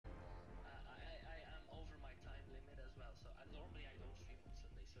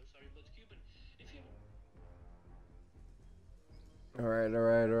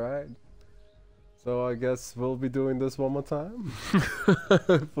Alright. So I guess we'll be doing this one more time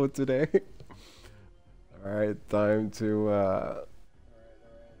for today. Alright, time to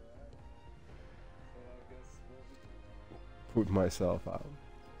put myself out.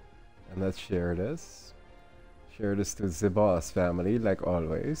 And let's share this. Share this to the boss family, like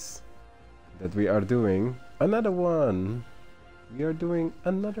always. That we are doing another one. We are doing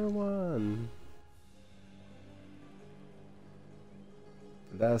another one.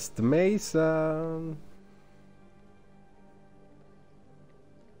 Last mesa.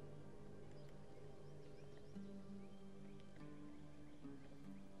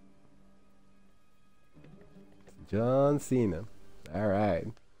 John Cena. Alright.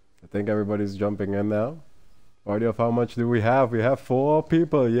 I think everybody's jumping in now. Party of how much do we have? We have 4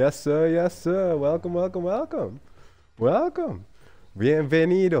 people. Yes, sir. Yes, sir. Welcome.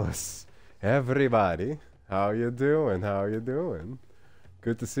 Bienvenidos. Everybody. How you doing?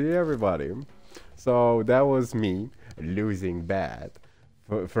 Good to see everybody. So that was me losing bad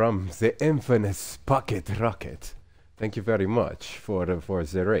from the infamous Pocket Rocket. Thank you very much for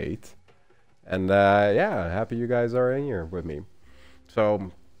the rate. And yeah, happy you guys are in here with me.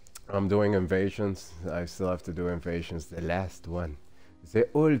 So I'm doing invasions. I still have to do invasions. The last one, the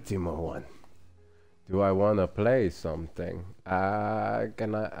ultimo one. Do I want to play something? I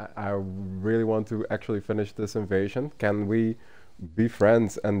really want to actually finish this invasion. Can we be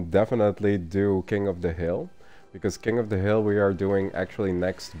friends and definitely do King of the Hill? Because King of the Hill we are doing actually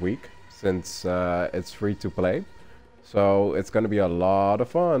next week, since it's free to play. So it's gonna be a lot of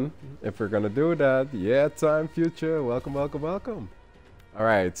fun if we're gonna do that. Yeah, Time Future, welcome.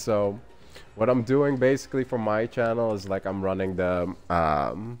 Alright, so what I'm doing basically for my channel is like I'm running the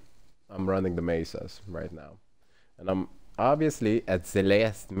mesas right now. And I'm obviously at the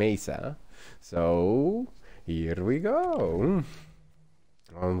last mesa. So here we go.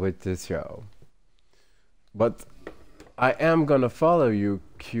 On with the show. But I am gonna follow you,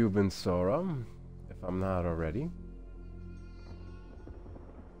 Cuban Sora, if I'm not already.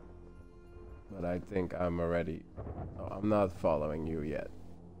 But I think I'm already. No, I'm not following you yet,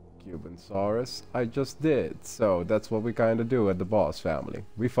 Cuban Saurus. I just did. So that's what we kind of do at the boss family.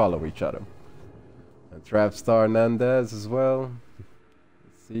 We follow each other. And Trapstar Nandez as well.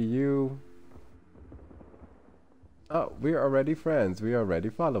 See you. Oh, we're already friends. We are already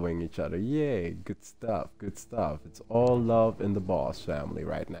following each other. Yay, good stuff. It's all love in the boss family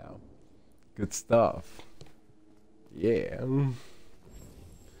right now. Good stuff. Yeah.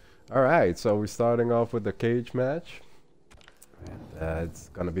 Alright, so we're starting off with the cage match. And it's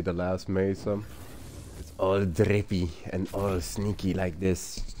gonna be the last mesa. It's all drippy and all sneaky like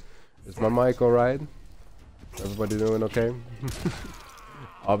this. Is my mic alright? Everybody doing okay?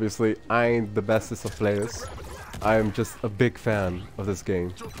 Obviously, I ain't the bestest of players. I am just a big fan of this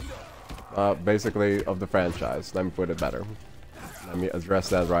game. Basically, of the franchise. Let me put it better. Let me address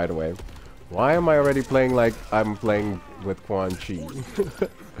that right away. Why am I already playing like I'm playing with Quan Chi?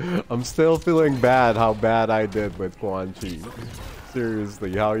 I'm still feeling bad how bad I did with Quan Chi.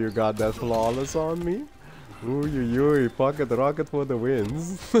 Seriously, how you got that flawless on me? Ooh, Pocket Rocket for the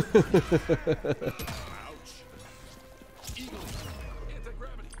wins.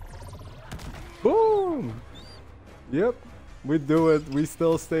 Boom! Yep, we do it. We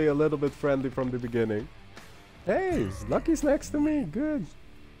still stay a little bit friendly from the beginning. Hey, Lucky's next to me. Good.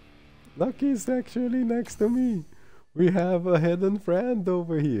 Lucky's actually next to me. We have a hidden friend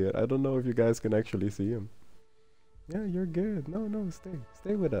over here. I don't know if you guys can actually see him. Yeah, you're good. No,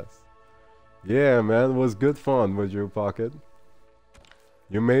 stay with us. Yeah, man, it was good fun with you, Pocket.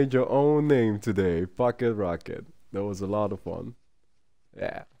 You made your own name today, Pocket Rocket. That was a lot of fun.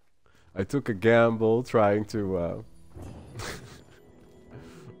 Yeah. I took a gamble trying to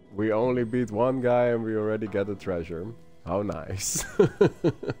we only beat one guy and we already get a treasure. How nice.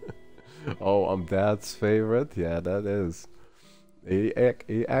 Oh, I'm Dad's favorite? Yeah, that is. He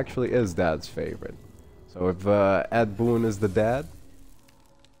actually is Dad's favorite. So if Ed Boon is the dad,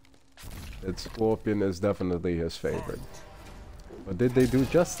 then Scorpion is definitely his favorite. But did they do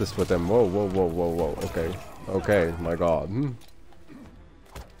justice with him? Whoa. Okay, my god.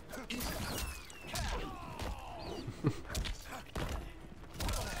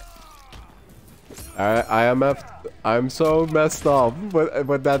 I'm so messed up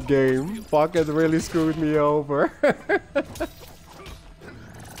with that game. Pocket really screwed me over. I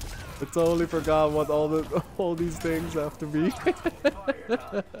totally forgot what all these things have to be.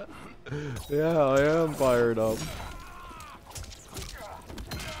 Yeah, I am fired up.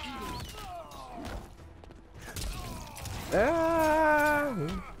 Ah!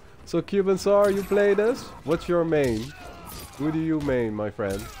 So Cuban Sar, you play this? What's your main? Who do you main, my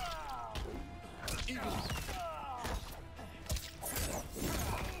friend?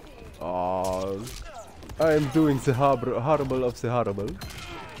 Oh, I am doing the horrible of the horrible.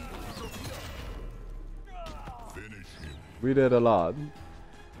 We did a lot.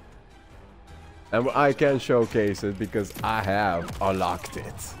 And I can showcase it because I have unlocked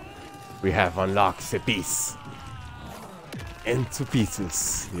it. We have unlocked the piece. Into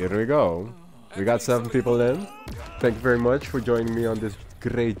pieces. Here we go. We got 7 people in. Thank you very much for joining me on this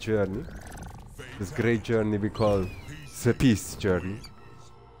great journey. This great journey we call the peace journey.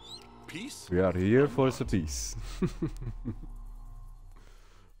 Peace? We are here for the peace.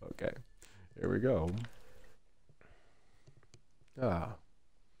 Okay. Here we go. Ah.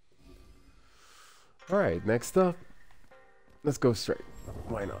 Alright, next up. Let's go straight.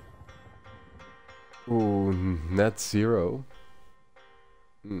 Why not? Ooh, net 0.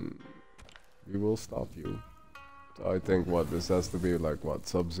 We will stop you. So I think what this has to be like what,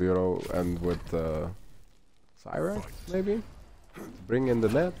 Sub-Zero and with Cyrax maybe? Bring in the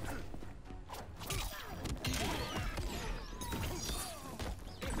net.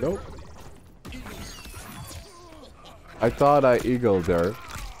 Nope. I thought I eagled there.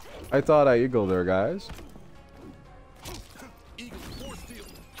 Guys.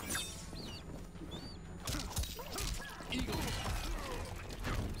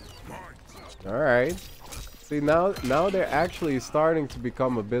 Alright. See now they're actually starting to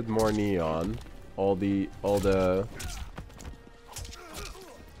become a bit more neon. All the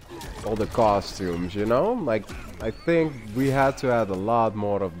costumes, you know? Like I think we had to add a lot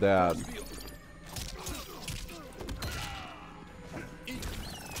more of that.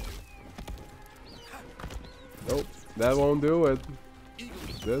 Nope, that won't do it.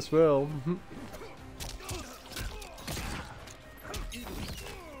 This will.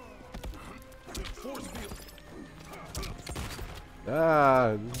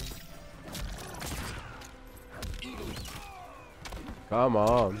 Ah. Come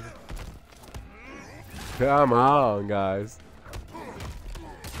on. Come on, guys.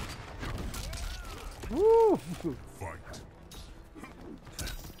 Woo.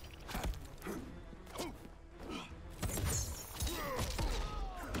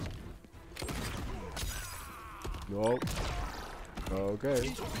 Nope.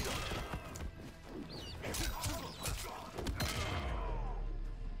 Okay.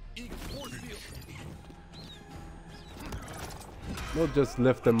 We'll just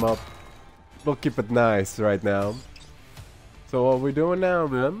lift them up. We'll keep it nice right now. So what we doing now,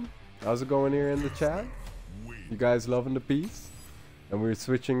 man? How's it going here in the chat? You guys loving the piece? And we're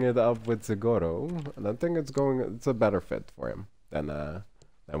switching it up with Zagoro, and I think it's a better fit for him than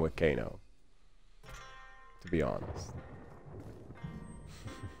with Kano. To be honest.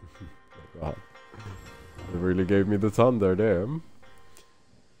 God. It really gave me the thunder there.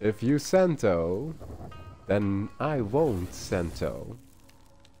 If you Sento, then I won't Sento.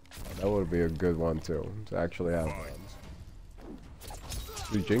 That would be a good one too, to actually have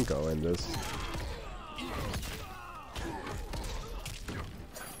Jinko in this.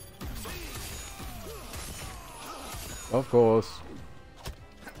 Of course.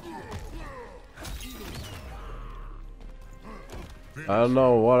 I don't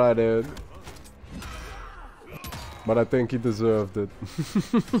know what I did, but I think he deserved it.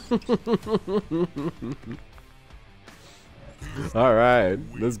 Alright,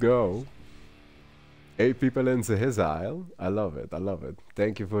 let's go. 8 people into his aisle. I love it, I love it.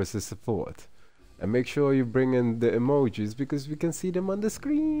 Thank you for the support. And make sure you bring in the emojis because we can see them on the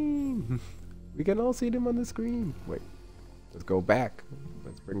screen. We can all see them on the screen. Wait, let's go back.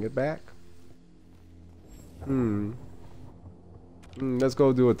 Let's bring it back. Let's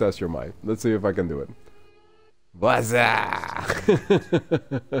go do a test your mic. Let's see if I can do it. What's up?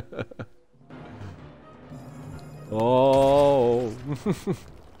 Oh.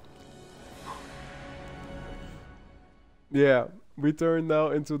 Yeah, we turned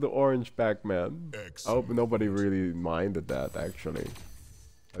now into the orange Pac-Man. I hope nobody really minded that, actually.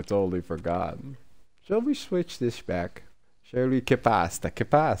 I totally forgot. Shall we switch this back? Shall we Kepasta?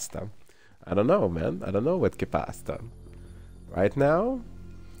 Kepasta. I don't know, man. I don't know what Kepasta. Right now,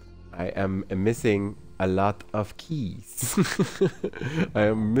 I am missing a lot of keys. I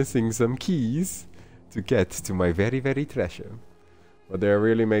am missing some keys to get to my very, very treasure. But they're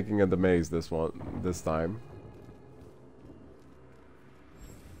really making it a maze this time.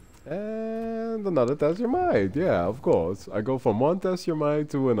 And another test your might. Yeah, of course. I go from one test your might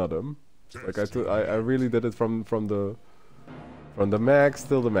to another. Like I really did it from the max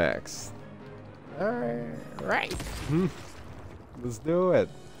till the max. Alright. Let's do it.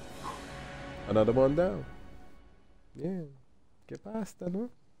 Another one down. Yeah. Que pasta, no?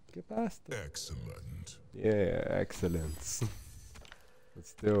 Que pasta. Excellent. Yeah, excellence.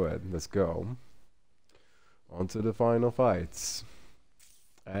 Let's do it. Let's go. On to the final fights.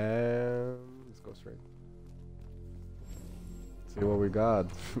 And let's go straight. See what we got.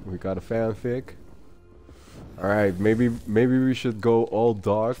 We got a fanfic. Alright, maybe we should go all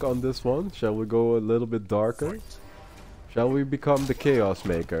dark on this one. Shall we go a little bit darker? Shall we become the Chaos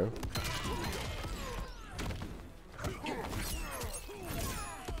Maker?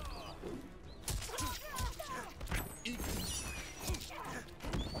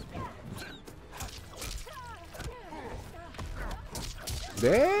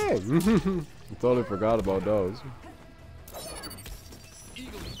 Dang! I totally forgot about those.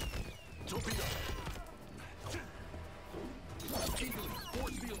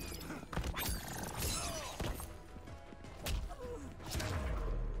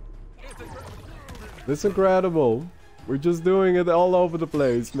 It's incredible. We're just doing it all over the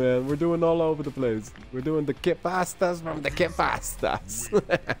place, man. We're doing all over the place. We're doing the que pastas from the que pastas.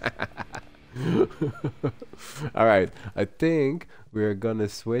 Alright, I think we're gonna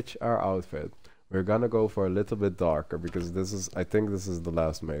switch our outfit. We're gonna go for a little bit darker because this is, I think this is the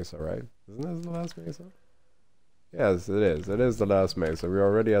last mesa, right? Isn't this the last mesa? Yes, it is. It is the last mesa. We're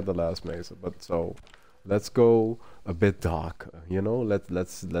already at the last mesa, but so let's go a bit darker. You know,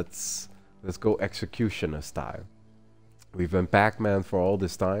 let's go executioner style. We've been Pac-Man for all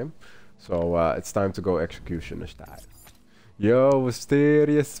this time, so it's time to go executioner style. Yo,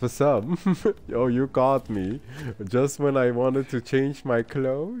 Mysterious, what's up? Yo, you caught me. Just when I wanted to change my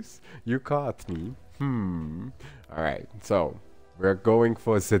clothes, you caught me. Alright, so we're going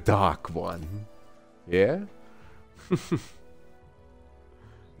for the dark one. Yeah?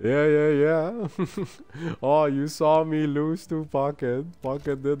 Yeah. Oh, you saw me lose to Pocket.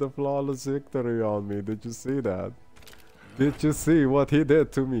 Pocket did a flawless victory on me. Did you see that? Did you see what he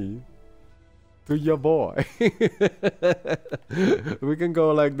did to me? To your boy. We can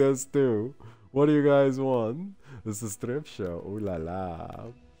go like this too. What do you guys want? This is a strip show. Ooh la la.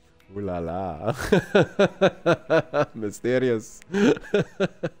 Ooh la la. Mysterious.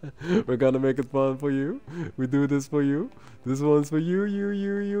 We're gonna make it fun for you. We do this for you. This one's for you,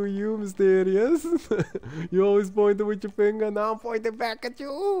 you, Mysterious. You always pointing with your finger. Now I'm pointing back at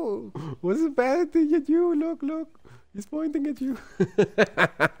you. What's the bad thing at you? Look. He's pointing at you.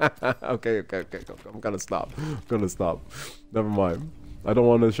 Okay. I'm gonna stop. Never mind. I don't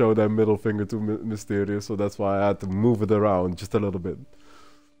want to show that middle finger to Mysterious, so that's why I had to move it around just a little bit.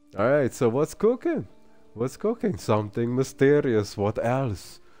 Alright, so what's cooking? What's cooking? Something mysterious. What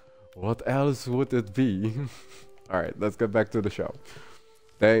else? What else would it be? Alright, let's get back to the show.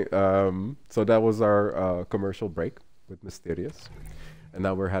 So that was our commercial break with Mysterious. And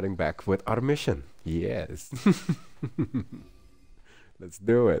now we're heading back with our mission. Yes. Let's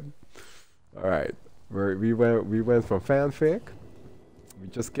do it. Alright. We went from fanfic. We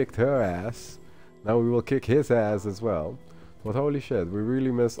just kicked her ass. Now we will kick his ass as well. But holy shit, we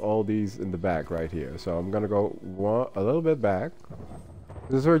really missed all these in the back right here. So I'm gonna go a little bit back.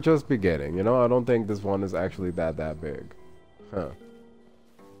 Because we're just beginning, you know? I don't think this one is actually that big. Huh.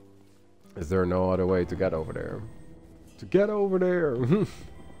 Is there no other way to get over there? To get over there!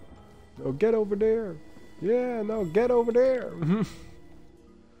 No, get over there! Yeah, no, get over there!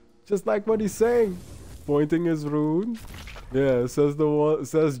 Just like what he's saying. Pointing is rude. Yeah, says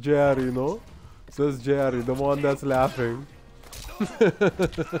Jerry, no? Says Jerry, the one that's laughing.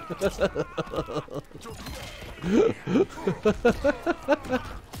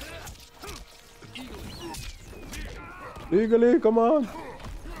 Eagerly, come on.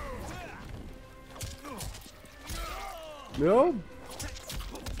 No.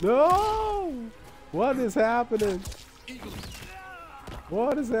 What is happening?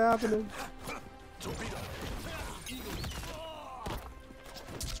 What is happening?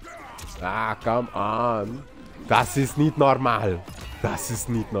 Ah, come on. Das ist nicht normal. Das ist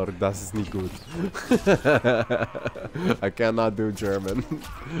nicht good. I cannot do German.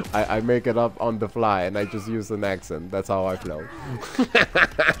 I make it up on the fly and I just use an accent. That's how I flow.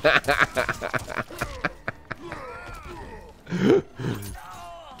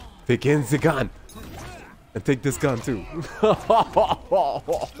 Take in the gun. And take this gun too.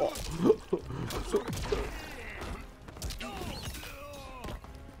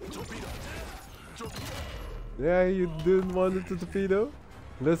 Yeah, you didn't want it to torpedo?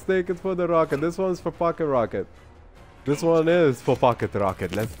 Let's take it for the rocket. This one's for pocket rocket. This one is for pocket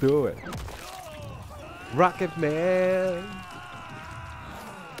rocket. Let's do it. Rocket man.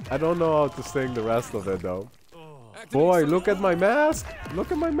 I don't know how to sing the rest of it though. Boy, look at my mask.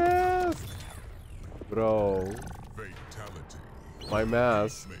 Look at my mask. Bro. Fatality. My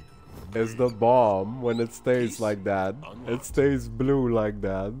mask Peacemaker. is the bomb when it stays like that. It stays blue like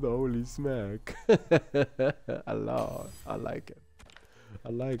that. Holy smack. I like it. I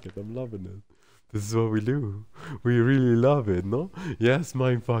like it. I'm loving it. This is what we do. We really love it, no? Yes,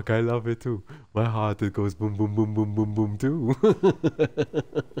 mindfuck, I love it too. My heart, it goes boom, boom, boom, boom, boom, boom too.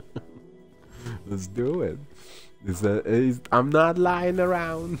 Let's do it. I'm not lying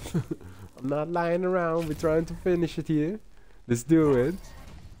around. I'm not lying around. We're trying to finish it here. Let's do it.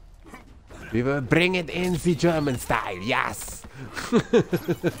 We will bring it in the German style, yes! I'm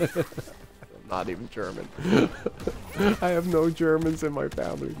not even German. I have no Germans in my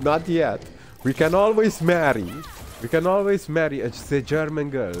family. Not yet. We can always marry. We can always marry the German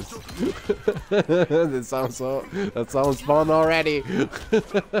girls. That sounds fun already.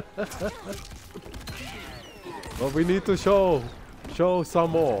 But we need to show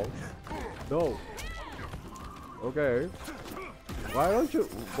some more. No. Okay. Why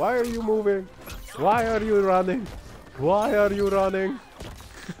are you moving? Why are you running? Why are you running?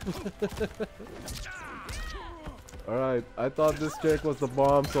 Alright, I thought this chick was the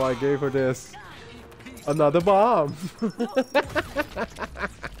bomb, so I gave her this. Another bomb!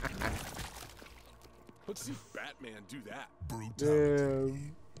 Let's see Batman do that.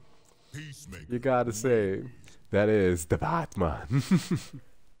 Damn. Peacemaker. You gotta say, that is the Batman.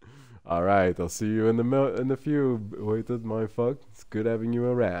 Alright, I'll see you in the few. Waited, my fuck. It's good having you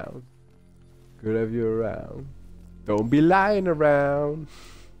around. Good having you around. Don't be lying around.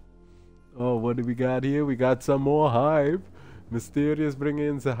 Oh, what do we got here? We got some more hype. Mysterious bringing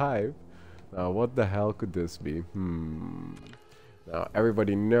in the hype. Now, what the hell could this be? Now,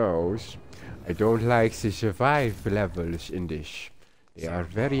 everybody knows I don't like the survive levels in this. They are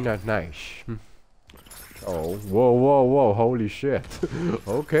very not nice. Oh, whoa, whoa, whoa, holy shit.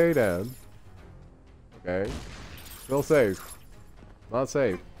 Okay then. Okay. Still safe. Not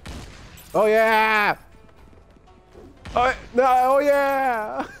safe. Oh yeah! Oh, no, oh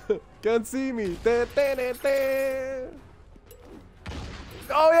yeah! Can't see me. Oh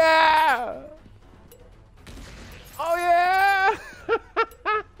yeah! Oh yeah!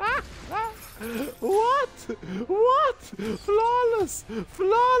 What? What? Flawless!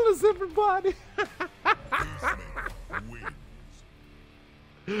 Flawless, everybody!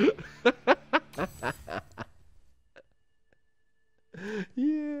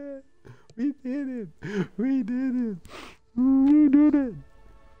 Yeah, we did it. We did it. We did it.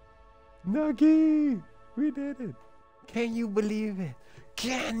 Nuggy, we did it. Can you believe it?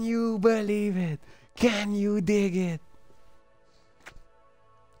 Can you believe it? Can you dig it?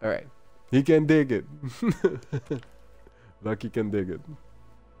 All right, he can dig it. Lucky can dig it.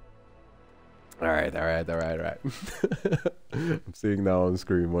 All right. I'm seeing now on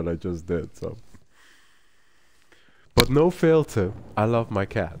screen what I just did, so. But no filter. I love my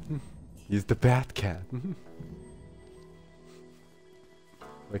cat. He's the bad cat.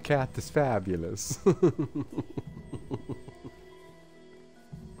 My cat is fabulous.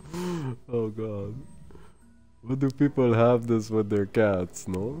 Oh god. What do people have this with their cats,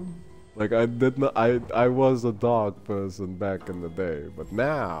 no? Like I was a dog person back in the day, but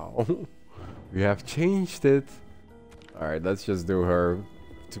now we have changed it. Alright, let's just do her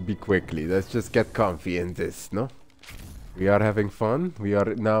to be quickly. Let's just get comfy in this, no? We are having fun. We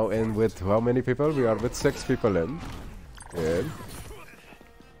are now in with how many people? We are with 6 people in. Good.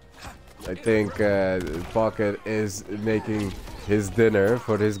 I think Pocket is making his dinner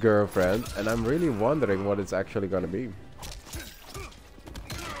for his girlfriend, and I'm really wondering what it's actually gonna be.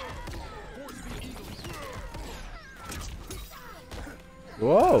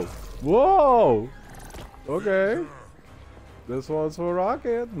 Whoa! Whoa! Okay. This one's for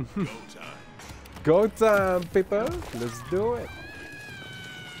Rocket. Go time, people. Let's do it.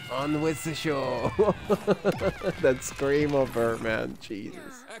 On with the show. That scream of her, man.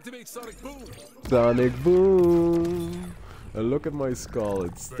 Jesus. Activate Sonic Boom. Sonic Boom. And look at my skull.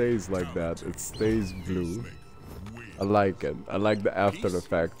 It stays like that. It stays blue. I like it. I like the after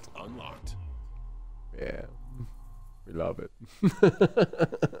effect. Unlocked. Yeah. We love it.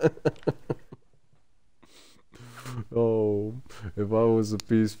 Oh, if I was a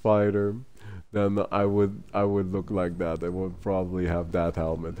peace fighter, then I would look like that. I would probably have that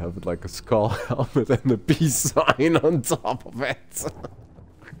helmet, have it like a skull helmet and a peace sign on top of it.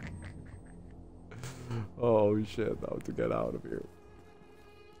 Oh shit, how to get out of here?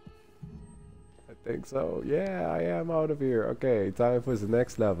 I think so. Yeah, I am out of here. Okay, time for the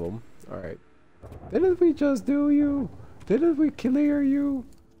next level. Alright. Didn't we just do you? Didn't we clear you?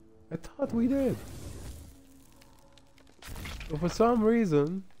 I thought we did. But for some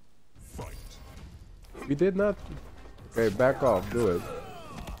reason... Fight. We did not. Okay, back off. Do it.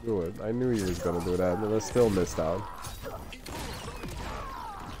 Do it. I knew he was gonna do that, but I still missed out.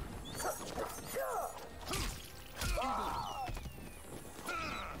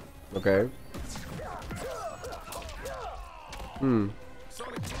 Okay.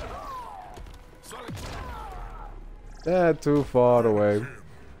 Yeah, too far away.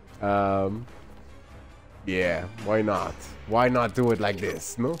 Yeah, why not? Why not do it like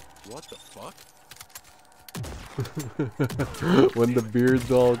this, no? What the fuck? When the beard's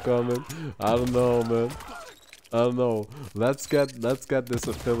all coming. I don't know, man. I don't know. Let's get this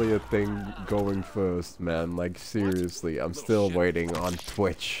affiliate thing going first, man. Like seriously, I'm still waiting on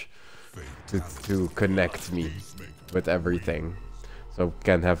Twitch to connect me with everything. So we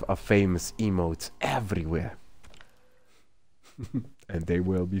can have a famous emotes everywhere. And they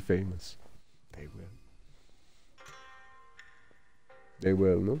will be famous. They will. They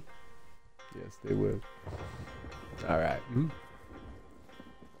will, no? Yes, they will. Alright.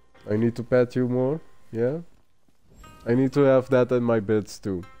 I need to pet you more. Yeah? I need to have that in my bits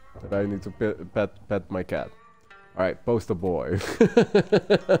too. That I need to pet my cat. Alright, poster boy.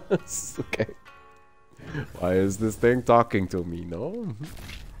 Okay. Why is this thing talking to me? No?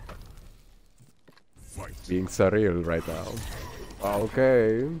 Being surreal right now.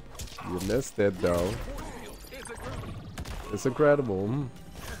 Okay. You missed it though. It's incredible.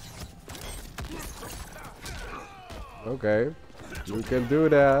 Okay. You can do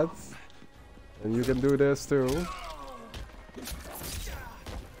that. And you can do this too.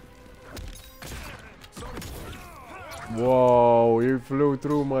 Whoa, he flew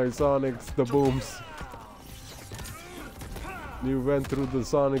through my Sonics, the booms. You went through the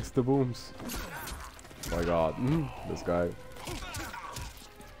Sonics, the booms. Oh my god, this guy.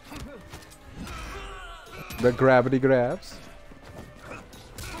 The gravity grabs.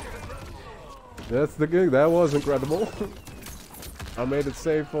 That's the gig. That was incredible. I made it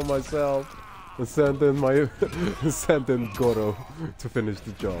safe for myself and sent in my sent in Goro to finish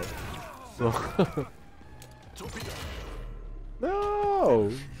the job. So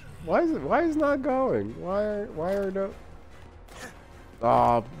no, why is it not going? Why are the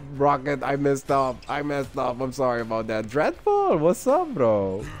oh, Rocket, I messed up. I'm sorry about that. Dreadful, what's up,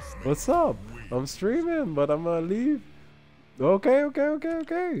 bro? What's up? I'm streaming, but I'm gonna leave.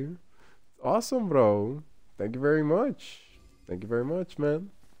 Okay. Awesome, bro. Thank you very much. Thank you very much,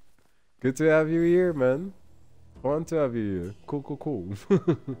 man. Good to have you here, man. Fun to have you here. Cool.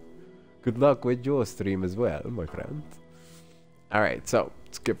 Good luck with your stream as well, my friend. Alright, so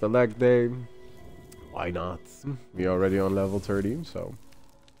skip a leg day. Why not? We're already on level 30, so.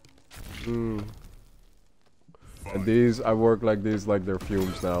 And these, I work like these like they're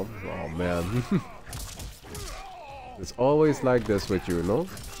fumes now. Oh man. It's always like this with you, no?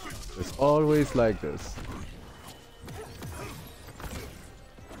 It's always like this.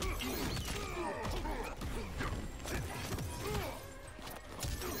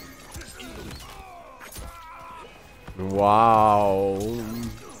 Wow.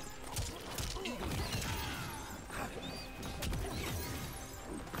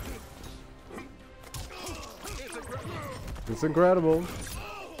 It's incredible.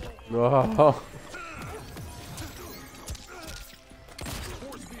 Wow.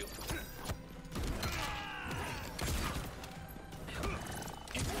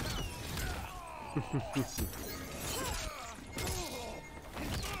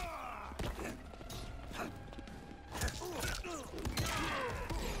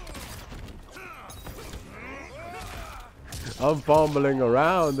 I'm fumbling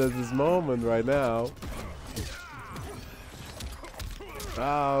around at this moment right now.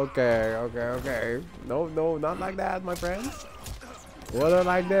 Ah, okay. No, not like that, my friends. What are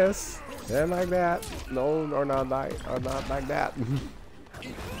like this? They're like that. No, or not like that.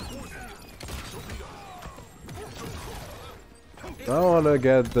 I want to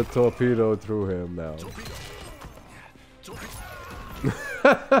get the torpedo through him now.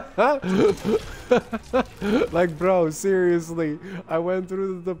 Like, bro, seriously, I went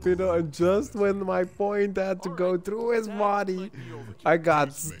through the torpedo, and just when my point had to go through his body, I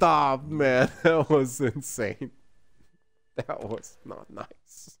got stopped, man. That was insane. That was not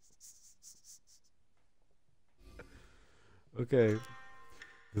nice. Okay,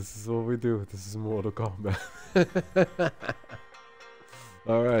 this is what we do. This is Mortal Kombat.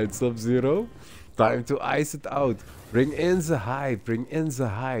 Alright, Sub-Zero. Time to ice it out. Bring in the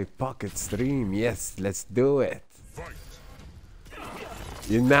hype. Pocket stream. Yes, let's do it.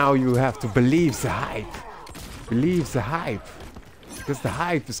 Now you have to believe the hype. Believe the hype. Because the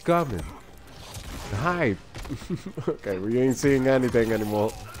hype is coming. The hype. Okay, we ain't seeing anything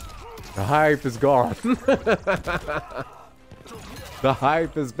anymore. The hype is gone. The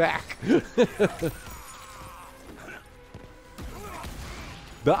hype is back.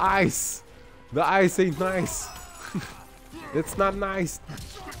 The ice. The ice ain't nice. It's not nice.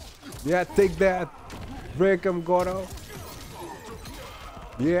 Yeah, take that. Break him, Gordo.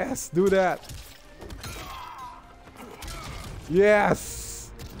 Yes, do that.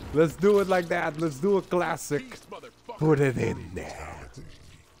 Yes. Let's do it like that. Let's do a classic. Put it in there.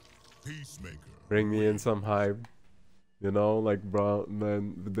 Peacemaker. Bring me in some hype. You know, like bro,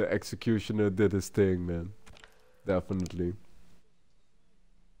 man, the executioner did his thing, man. Definitely.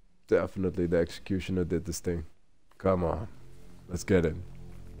 Definitely the executioner did this thing. Come on. Let's get it.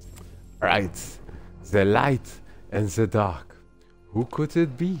 Right. The light and the dark. Who could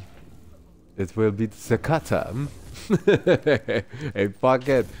it be? It will be the cutter. Hey, fuck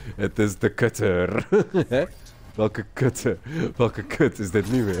it. Het is de cutter. Welke kutter? Welke kut is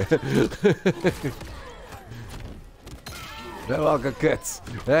dit nu weer? Welke kut?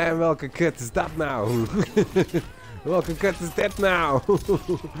 En welke kut is dat nou? Welke kut is dit nou?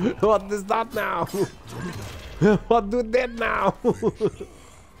 Wat is dat nou? Wat doet dit nou?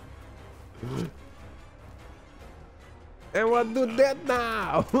 En wat doet dit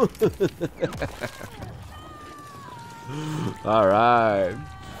nou? Alright.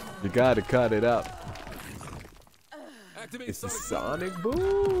 You gotta cut it up. Activate It's the Sonic Sonic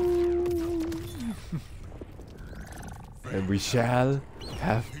Boom. And we shall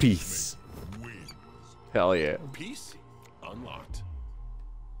have peace. wins. Hell yeah. Peace unlocked.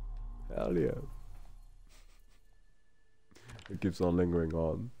 Hell yeah. It keeps on lingering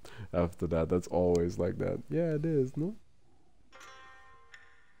on after that. That's always like that. Yeah, it is, no?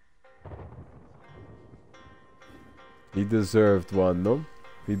 He deserved one, no?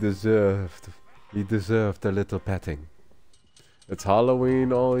 He deserved a little petting. It's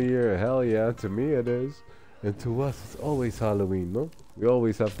Halloween all year. Hell yeah, to me it is. And to us, it's always Halloween, no? We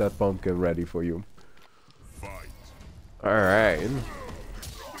always have that pumpkin ready for you. Fight. Alright.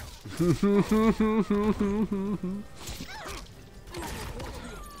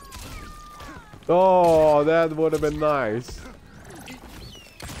 Oh, that would have been nice.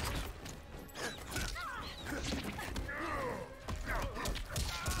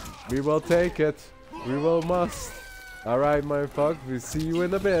 We will take it. We will must. Alright, my fuck. We'll see you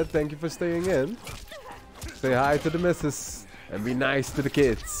in a bit. Thank you for staying in. Say hi to the missus. And be nice to the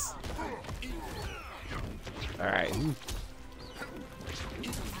kids. Alright.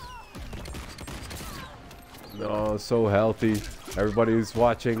 No, so healthy. Everybody's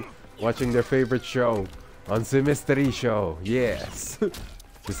watching their favorite show on the mystery show. Yes.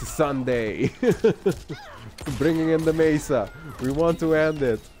 This is Sunday. Bringing in the mesa. We want to end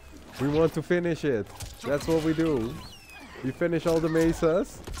it. We want to finish it. That's what we do. We finish all the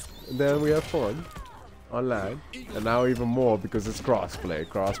mesas, and then we have fun online. And now even more because it's crossplay.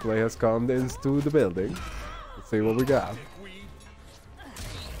 Crossplay has come into the building. Let's see what we got.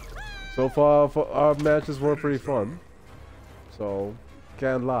 So far, our matches were pretty fun. So,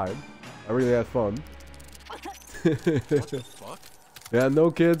 can't lie. I really had fun. What the fuck? Yeah,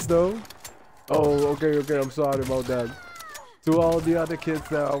 no kids though. Oh, okay, I'm sorry about that. To all the other kids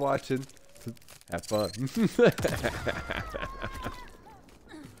that are watching, have fun.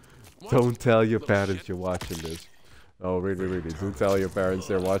 Don't tell your parents you're watching this. Oh, really, do tell your parents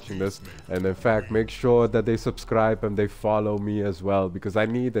they're watching this. And in fact, make sure that they subscribe and they follow me as well, because I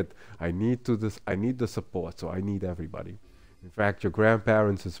need it. I need the support, so I need everybody. In fact, your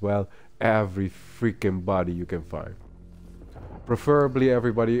grandparents as well. Every freaking body you can find. Preferably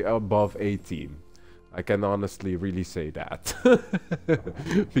everybody above 18. I can honestly really say that.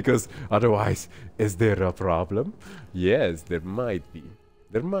 Because otherwise, is there a problem? Yes, there might be.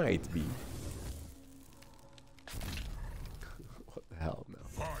 There might be. What the hell now?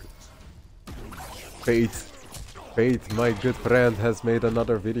 Fate, my good friend, has made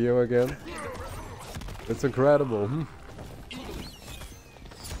another video again. It's incredible.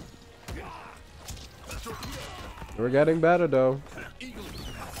 We're getting better though.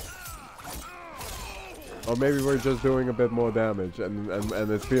 Or maybe we're just doing a bit more damage and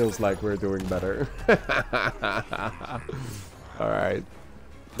it feels like we're doing better. Alright.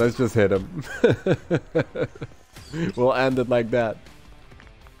 Let's just hit him. We'll end it like that.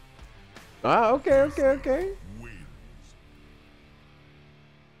 Ah, okay.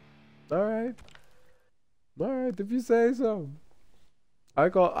 Alright. Alright, if you say so. I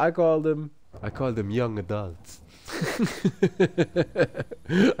call them young adults.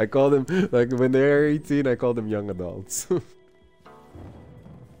 I call them, like when they're 18, I call them young adults.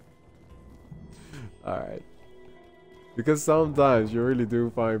 Alright. Because sometimes you really do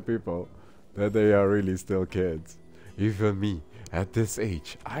find people that they are really still kids. Even me, at this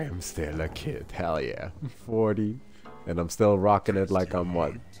age, I am still a kid. Hell yeah. 40. And I'm still rocking it like I'm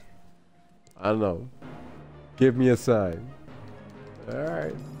what? I don't know. Give me a sign.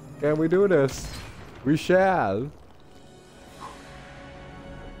 Alright. Can we do this? We shall.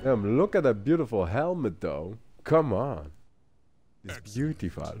 Damn, look at that beautiful helmet though. Come on. It's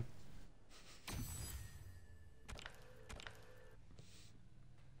beautiful.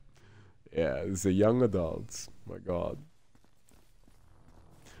 Yeah, it's a young adults. My god.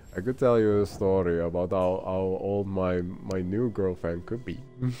 I could tell you a story about how old my new girlfriend could be.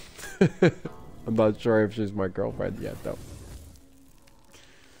 I'm not sure if she's my girlfriend yet though.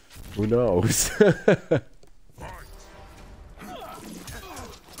 Who knows?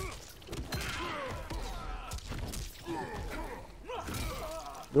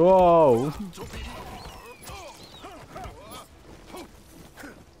 Whoa!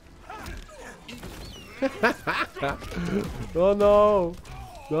 Oh no!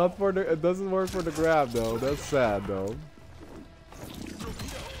 Not for the. It doesn't work for the grab though. That's sad though.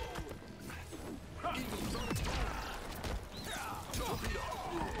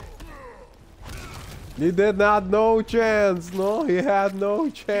 He did not no chance. No, he had no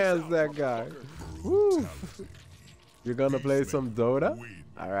chance. That guy. Woo. You're gonna play some Dota?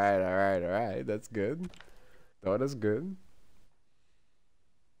 Alright, alright, alright. That's good. Dota's good.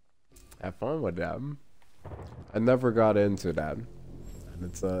 Have fun with them. I never got into that.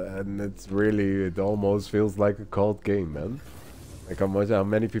 And it's really, it almost feels like a cult game, man. Like how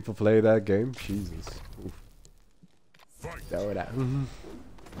many people play that game? Jesus. Oof. Dota.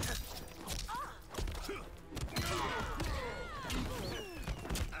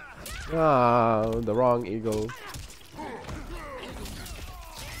 Ah, the wrong eagle.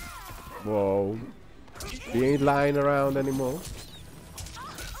 Whoa. He ain't lying around anymore.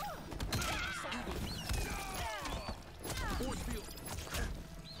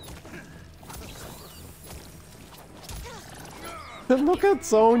 Look at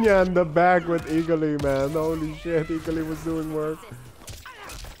Sonya in the back with Eagly, man. Holy shit, Eagly was doing work.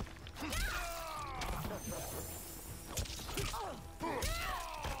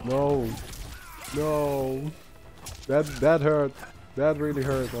 No. No. That hurt. That really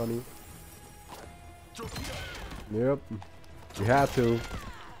hurt, honey. Yep. You had to.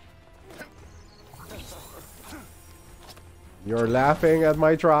 You're laughing at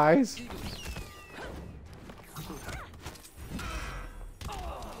my tries?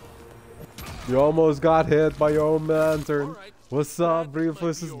 You almost got hit by your own lantern. What's up, Real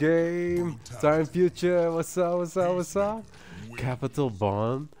vs. Game? Time Future, what's up, what's up, what's up? Capital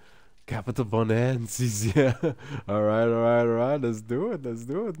Bond? Capital Bonanzas, yeah. Alright, alright, alright, let's do it, let's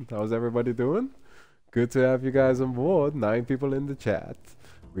do it. How's everybody doing? Good to have you guys on board. 9 people in the chat.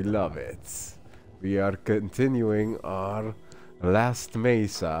 We love it. We are continuing our last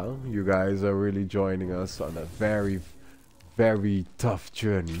Mesa. You guys are really joining us on a very, very tough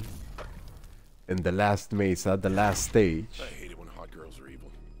journey. In the last Mesa, the last stage. I hate it when hot girls are evil.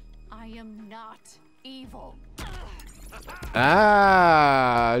 I am not evil.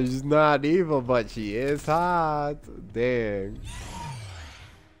 Ah, she's not evil, but she is hot. Dang.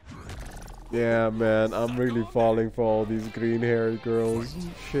 Yeah, man, I'm really falling for all these green-haired girls.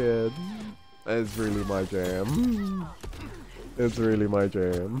 Shit. It's really my jam. It's really my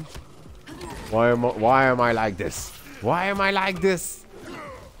jam. Why am I like this? Why am I like this?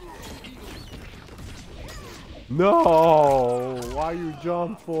 No! Why you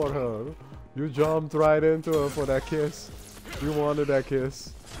jumped for her? You jumped right into her for that kiss. You wanted that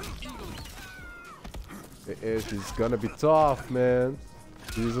kiss. She's gonna be tough, man.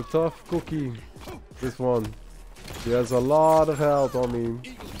 She's a tough cookie. This one. She has a lot of health on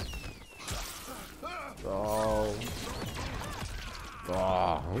me. Oh.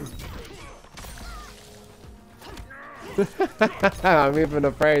 Oh. I'm even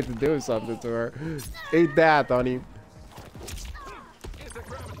afraid to do something to her. Eat that, honey.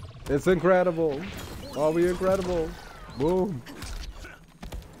 It's incredible. Are we incredible? Boom.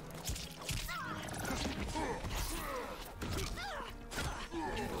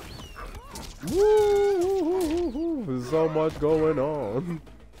 Woo! There's so much going on.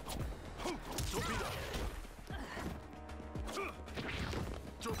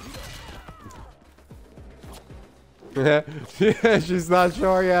 Yeah, she's not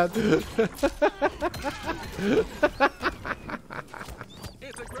sure yet.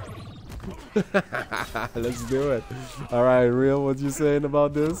 Let's do it. All right, Real, what you saying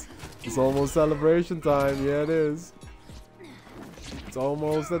about this? It's almost celebration time. Yeah, it is. It's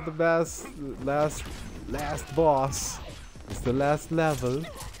almost at the last last boss. It's the last level.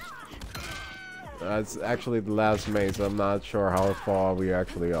 It's actually the last maze. I'm not sure how far we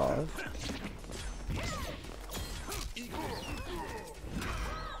actually are.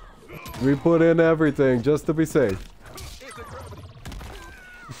 We put in everything just to be safe.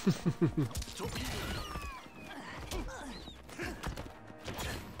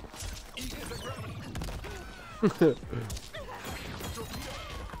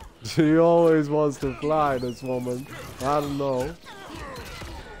 She always wants to fly, this woman. I don't know.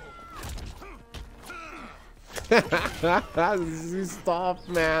 She's tough,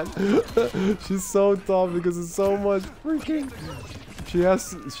 man. She's so tough because it's so much freaking.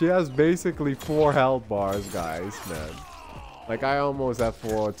 She has basically 4 health bars, guys, man. Like I almost have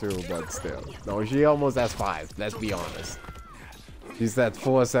 4 too, but still. No, she almost has 5. Let's be honest. She's at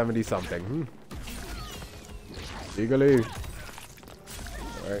 470 something. Legally.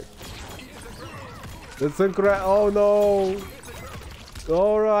 Alright. It's incredible. Oh no.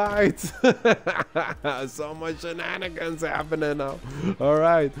 Alright. So much shenanigans happening now.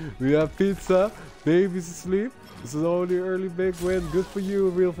 Alright. We have pizza. Baby's asleep. This is only early big win. Good for you,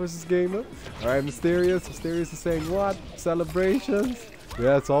 Real versus Gamer. Alright, Mysterious. Mysterious is saying what? Celebrations?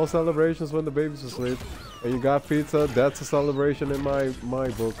 Yeah, it's all celebrations when the baby's asleep. And you got pizza. That's a celebration in my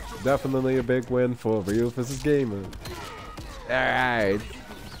book. Definitely a big win for Real versus Gamer. Alright.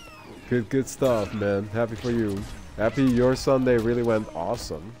 Good stuff, man. Happy for you. Happy your Sunday really went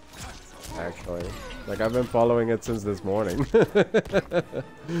awesome. Actually. Like, I've been following it since this morning.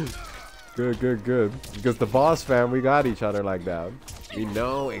 Good. Because the boss fam, we got each other like that. We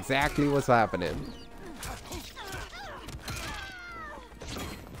know exactly what's happening.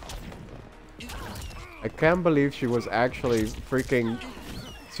 I can't believe she was actually freaking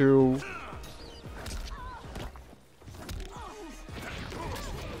too...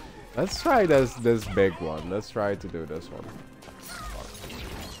 Let's try this big one. Let's try to do this one.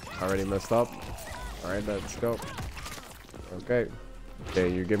 Already messed up. Alright, let's go. Okay. Okay,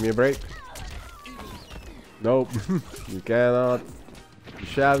 you give me a break. Nope. You cannot. You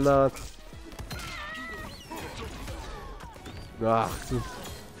shall not. Ah,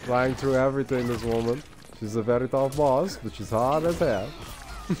 flying through everything, this woman. She's a very tough boss, but she's hard as hell.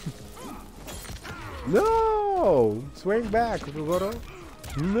 No! Swing back, Kogoro.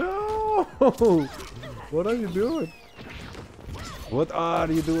 No! What are you doing? What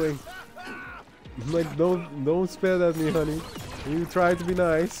are you doing? Like, don't spit at me, honey. You try to be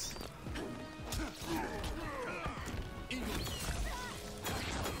nice.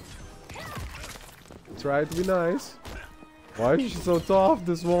 Try to be nice. Why is she so tough,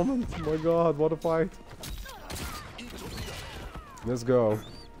 this woman? Oh my god, what a fight. Let's go.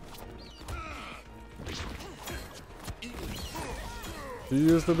 She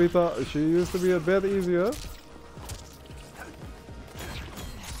used to be tough. She used to be a bit easier.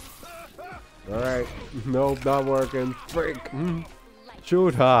 Alright. Nope, not working. Freak.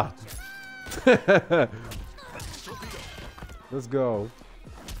 Shoot her. Let's go.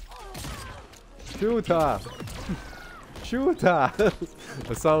 Shoot her. Shoot her.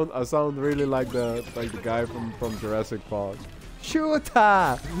 I sound really like the guy from Jurassic Park. Shoot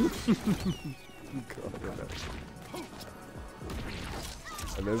her.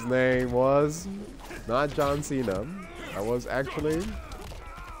 And his name was not John Cena. I was actually,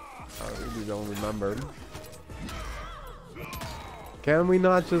 I really don't remember. Can we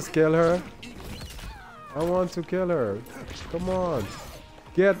not just kill her? I want to kill her. Come on.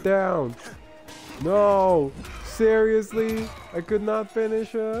 Get down. No. Seriously? I could not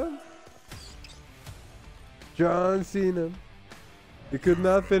finish her? John Cena. He could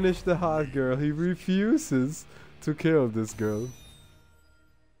not finish the hot girl. He refuses to kill this girl.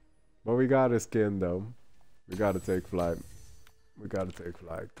 But we got his skin though. We gotta take flight. We gotta take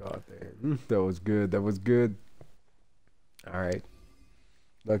flight. God damn. That was good. That was good. Alright.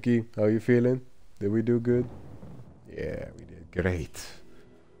 Lucky, how you feeling? Did we do good? Yeah, we did great.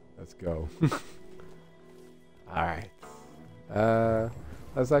 Let's go. Alright.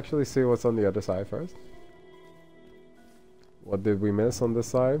 Let's actually see what's on the other side first. What did we miss on this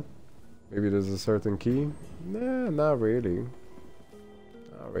side? Maybe there's a certain key? Nah, not really.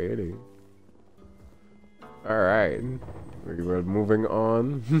 Not really. Alright. We're moving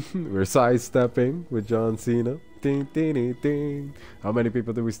on. We're sidestepping with John Cena. Ding, ding, ding, ding. How many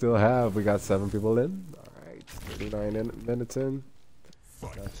people do we still have? We got 7 people in. Alright. 39 minutes in.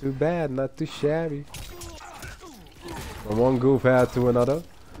 Not too bad. Not too shabby. From one goof hat to another.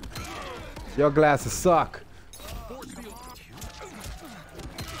 Your glasses suck.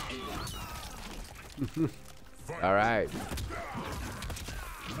 Alright.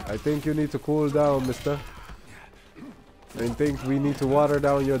 I think you need to cool down, mister. I think we need to water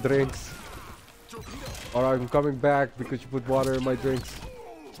down your drinks. Or I'm coming back because you put water in my drinks.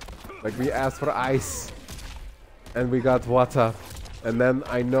 Like we asked for ice. And we got water. And then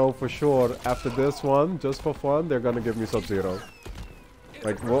I know for sure after this one, just for fun, they're gonna give me Sub-Zero.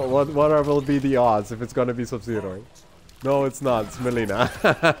 Like what will be the odds if it's gonna be Sub-Zero? No, it's not. It's Melina.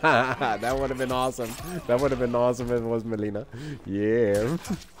 That would have been awesome. That would have been awesome if it was Melina. Yeah.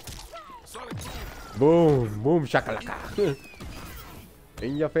 Boom. Boom. Shakalaka.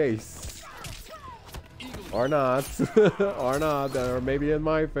 In your face. Or not. Or not. Or maybe in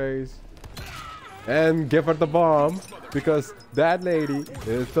my face. And give her the bomb. Because that lady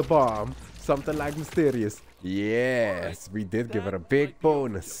is the bomb. Something like mysterious. Yes, we did give her a big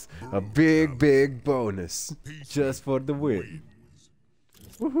bonus. A big bonus. Just for the win.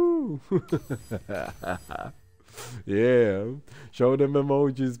 Woohoo! Yeah. Show them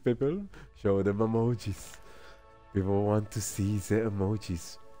emojis, people. Show them emojis. People want to see the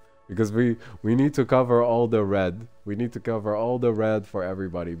emojis. Because we need to cover all the red. We need to cover all the red for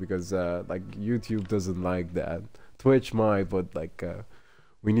everybody. Because like YouTube doesn't like that. Twitch might, but like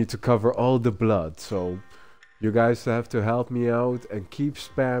we need to cover all the blood. So you guys have to help me out and keep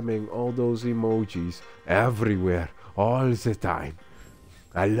spamming all those emojis everywhere, all the time.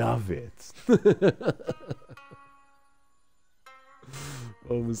 I love it.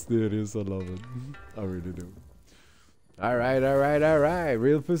 Oh, mysterious, I love it. I really do. Alright.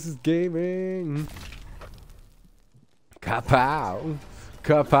 Real Pussies Gaming. Kapow.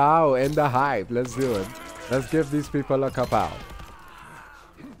 Kapow and the hype. Let's do it. Let's give these people a kapow.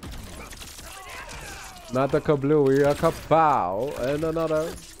 Not a kablooey, a kapow. And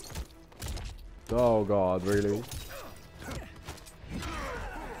another. Oh god, really?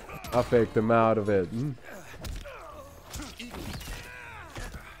 I faked them out of it.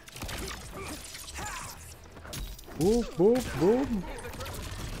 Boom.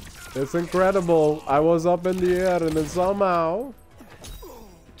 It's incredible. I was up in the air and then somehow,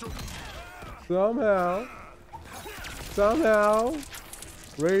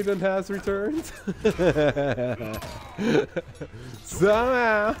 Raiden has returned.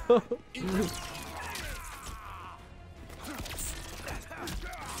 Somehow.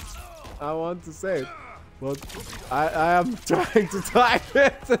 I want to say it, but I am trying to type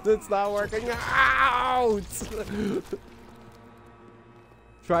it and it's not working out.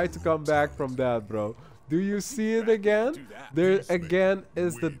 Try to come back from that, bro. Do you see it again? There again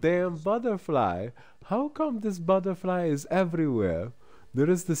is the damn butterfly. How come this butterfly is everywhere? There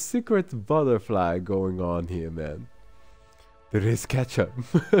is the secret butterfly going on here, man. There is ketchup.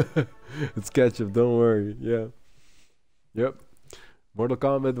 It's ketchup, don't worry. Yeah. Yep. Mortal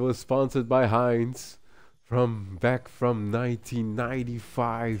Kombat was sponsored by Heinz back from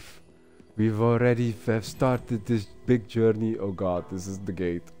 1995. We've already started this big journey. Oh god, this is the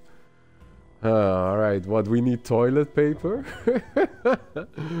gate. Alright, what, we need toilet paper?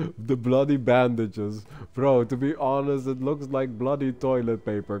 The bloody bandages. Bro, to be honest, it looks like bloody toilet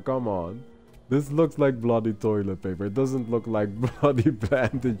paper. Come on. This looks like bloody toilet paper. It doesn't look like bloody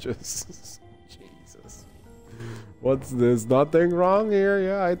bandages. Jesus. What's this? Nothing wrong here?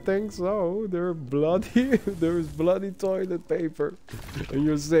 Yeah, I think so. They're bloody. There's bloody toilet paper. And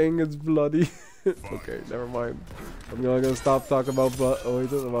you're saying it's bloody. Okay, never mind. I'm gonna stop talking about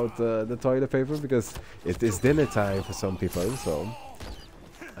the toilet paper because it is dinner time for some people. So,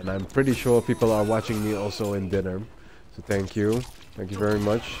 and I'm pretty sure people are watching me also in dinner. So thank you very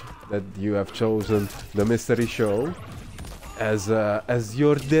much that you have chosen the mystery show as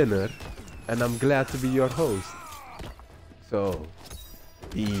your dinner, and I'm glad to be your host. So,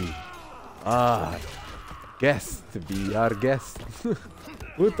 be our guest. Be our guest.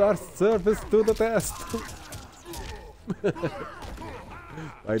 Put our service to the test.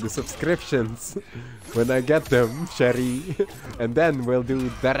 By the subscriptions. When I get them, Sherry. And then we'll do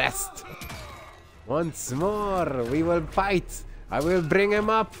the rest. Once more, we will fight. I will bring him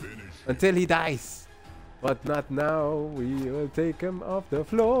up until he dies. But not now. We will take him off the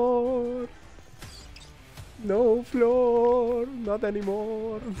floor. No floor. Not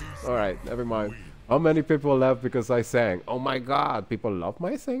anymore. Alright, never mind. How many people left because I sang? Oh my god, people love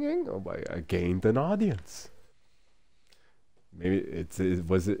my singing? Oh my, I gained an audience. Maybe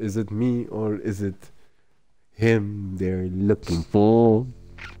is it me or is it him they're looking for?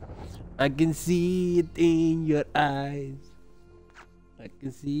 I can see it in your eyes. I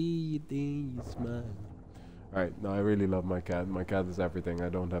can see it in your smile. Alright, no, I really love my cat. My cat is everything. I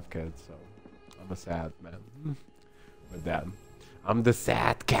don't have kids, so I'm a sad man. But damn. I'm the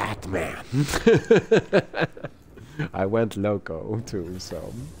sad cat man. I went loco too, so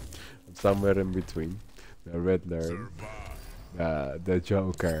I'm somewhere in between. The Riddler, the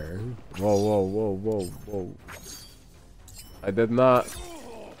Joker. Whoa, whoa, whoa, whoa, whoa. I did not.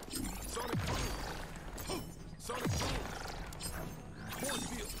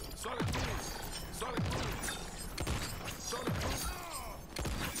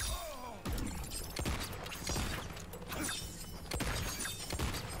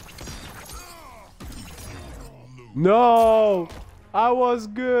 No! I was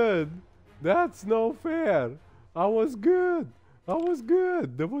good! That's no fair! I was good! I was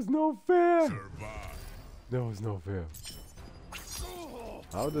good! There was no fair! There was no fair.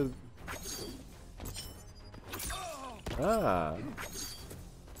 How did... Ah!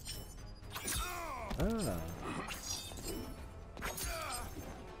 Ah!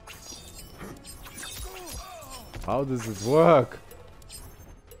 How does it work?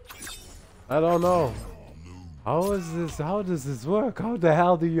 I don't know. How is this? How does this work? How the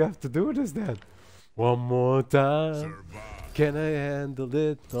hell do you have to do this then? One more time. Can I handle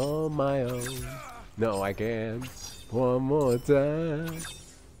it on my own? No, I can't. One more time.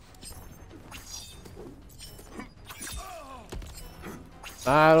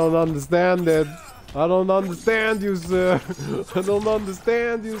 I don't understand it. I don't understand you, sir. I don't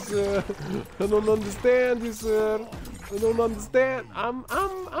understand you, sir. I don't understand you, sir. I don't understand. I'm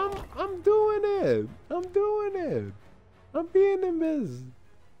doing it. I'm doing it. I'm being in biz.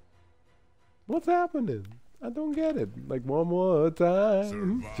 What's happening? I don't get it. Like one more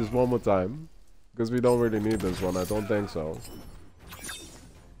time. Just one more time. Because we don't really need this one. I don't think so.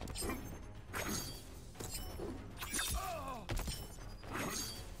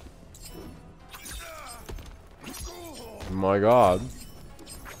 My God.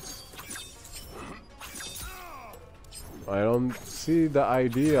 I don't see the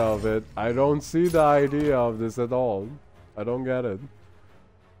idea of it. I don't see the idea of this at all. I don't get it.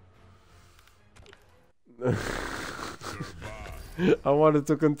 I wanted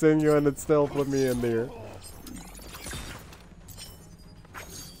to continue and it still put me in there.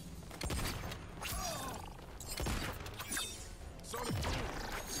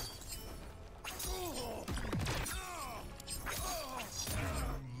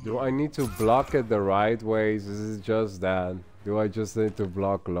 Do I need to block it the right ways? Is it just that? Do I just need to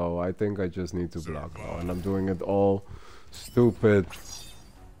block low? I think I just need to block low. And I'm doing it all stupid.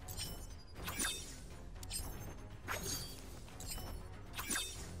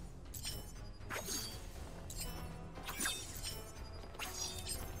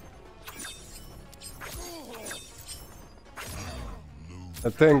 I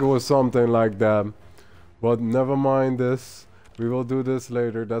think it was something like that. But never mind this. We will do this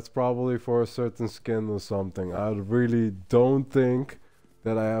later. That's probably for a certain skin or something. I really don't think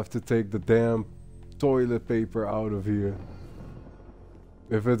that I have to take the damn toilet paper out of here.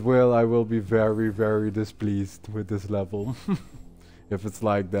 If it will, I will be very, very displeased with this level. If it's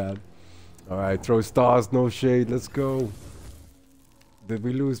like that. Alright, throw stars, no shade, let's go. Did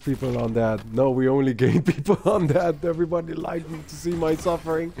we lose people on that? No, we only gained people on that. Everybody liked to see my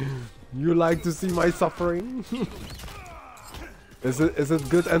suffering. You like to see my suffering? Is it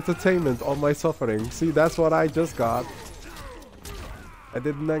good entertainment on my suffering? See, that's what I just got. I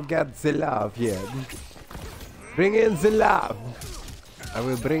did not get the love yet. Bring in the love. I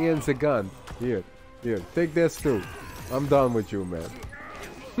will bring in the gun. Here, here, take this too. I'm done with you, man.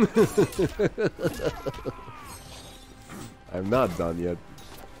 I'm not done yet.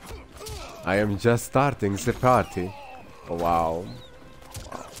 I am just starting the party. Oh, wow.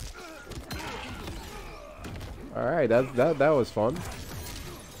 Alright, that was fun.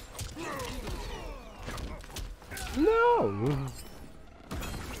 No!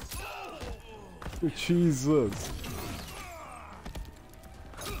 Jesus.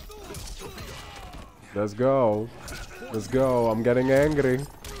 Let's go. Let's go. I'm getting angry.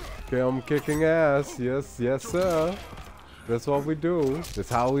 Okay, I'm kicking ass. Yes, yes, sir. That's what we do. That's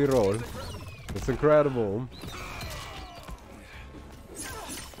how we roll. It's incredible.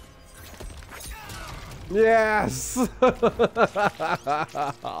 Yes! Oh,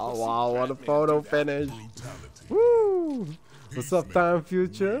 wow, what a photo finish. Woo! What's up, Time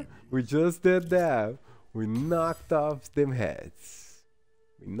Future? We just did that. We knocked off them heads.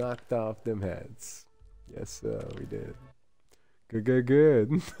 We knocked off them heads. Yes, sir, we did. Good, good,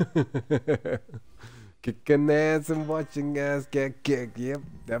 good. Kicking ass and watching ass get kicked. Yep,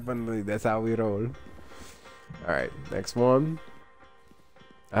 definitely. That's how we roll. Alright, next one.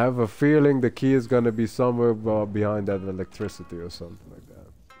 I have a feeling the key is gonna be somewhere behind that electricity or something like that.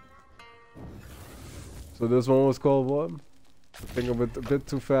 So this one was called what? I think I went a bit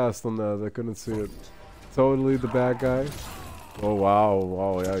too fast on that. I couldn't see it. Totally the bad guy. Oh wow,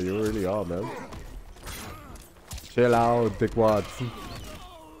 wow, yeah, you really are, man. Chill out, dickwad.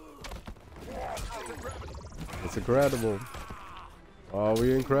 It's incredible. Oh,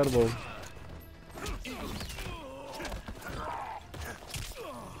 we incredible.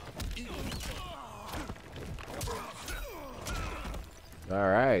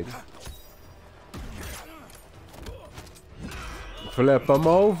 Alright. Flip him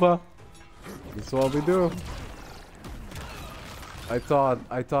over. That's what we do. I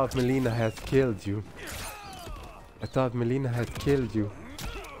thought Melina had killed you. I thought Melina had killed you.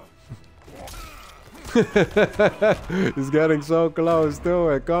 He's getting so close to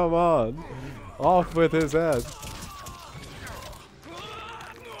it. Come on. Off with his head.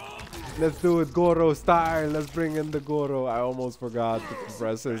 Let's do it Goro style. Let's bring in the Goro. I almost forgot to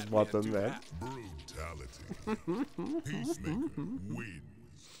press his button, man. Brutality. Peacemaker wins.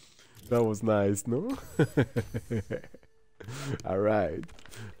 That was nice, no? Alright.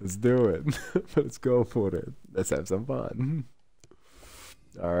 Let's do it. Let's go for it. Let's have some fun.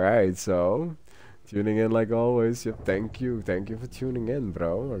 Alright, so tuning in like always. Yep, thank you. Thank you for tuning in,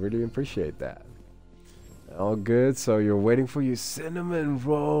 bro. I really appreciate that. All good. So you're waiting for your cinnamon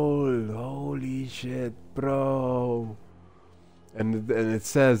roll. Holy shit, bro. And it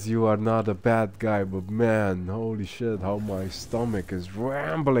says you are not a bad guy, but man, holy shit, how my stomach is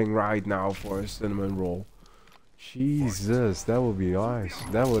rambling right now for a cinnamon roll. Jesus, that would be nice.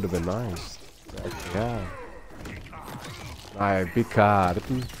 That would have been nice. Yeah. Alright, Picard.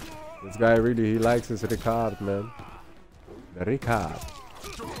 This guy really, he likes his Ricard, man. The Ricard.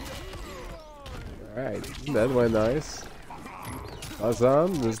 Alright, that went nice.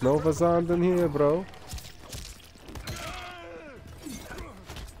 Fasan, there's no Fasan in here, bro.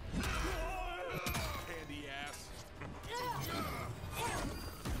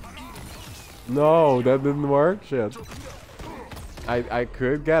 No, that didn't work. Shit. I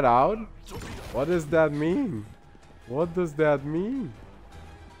could get out? What does that mean? What does that mean?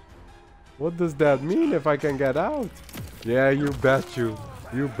 What does that mean if I can get out? Yeah, you bet you.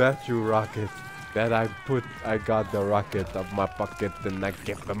 You bet you, Rocket. That I got the rocket of my pocket and I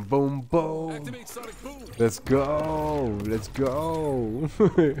give him boom boom. Let's go. Let's go.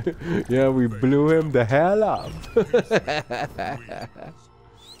 Yeah, we blew him the hell up.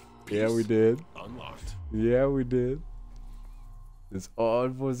 Yeah, we did. Unlocked. Yeah, we did. It's all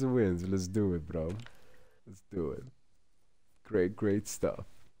for the wins. Let's do it, bro. Let's do it. Great, great stuff.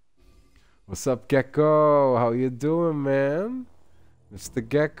 What's up, Gecko? How you doing, man? Mr.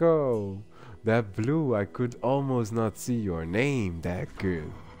 Gecko. That blue, I could almost not see your name that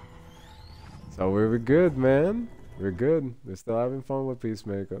good. So we're good, man. We're good. We're still having fun with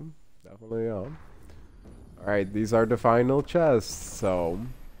Peacemaker. Definitely are. Alright, these are the final chests, so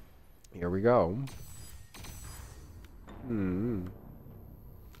here we go.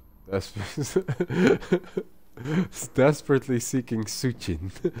 Desperately seeking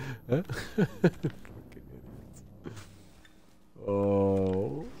Suchin. Huh?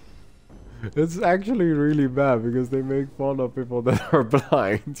 Oh. It's actually really bad because they make fun of people that are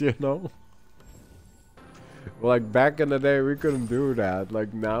blind, you know? Like back in the day we couldn't do that.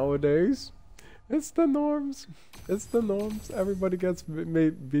 Like nowadays, it's the norms. It's the norms. Everybody gets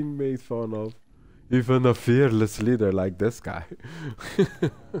being made fun of. Even a fearless leader like this guy. For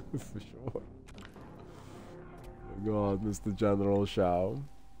sure. Oh God, Mr. General Shao.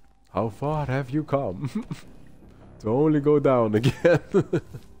 How far have you come? To only go down again.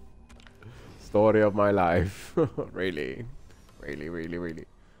 Story of my life. Really. Really, really, really.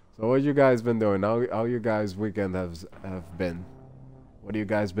 So what you guys been doing? How you guys weekend have been? What have you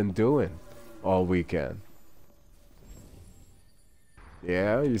guys been doing all weekend?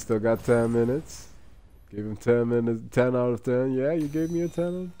 Yeah, you still got 10 minutes. Give him 10 minutes, 10 out of 10. Yeah, you gave me a 10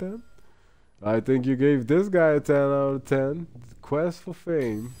 out of 10. I think you gave this guy a 10 out of 10. Quest for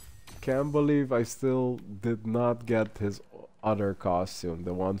Fame. Can't believe I still did not get his other costume,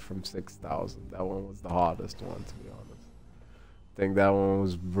 the one from 6,000. That one was the hardest one, to be honest. I think that one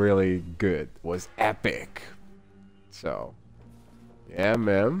was really good. Was epic. So, yeah,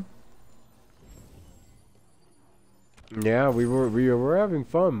 man. Yeah, we were having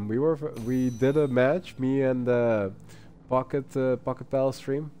fun. We did a match, me and Pocket Pal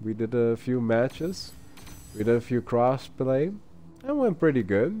stream. We did a few matches. We did a few crossplay. That went pretty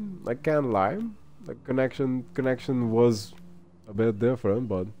good. I can't lie. The connection was a bit different,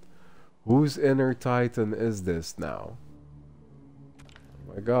 but whose inner titan is this now?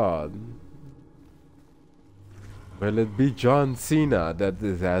 Oh my God. Will it be John Cena that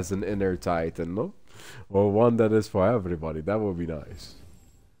has an inner titan, no? Or one that is for everybody? That would be nice.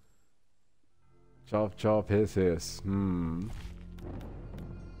 Chop, chop, hiss.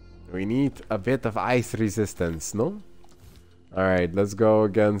 We need a bit of ice resistance, no? Alright, let's go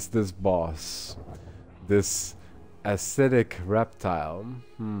against this boss. This acidic reptile.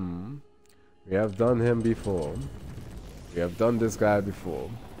 We have done him before. We have done this guy before.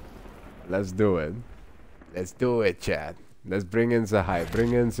 Let's do it. Let's do it, chat. Let's bring in the hype.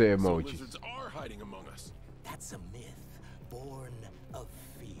 Bring in the emojis. Lizards are hiding among us. That's a myth born of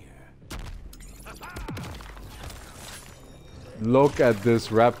fear. Look at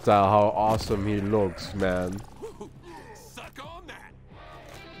this reptile, how awesome he looks, man. Suck on that.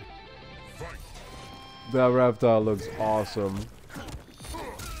 That reptile looks awesome.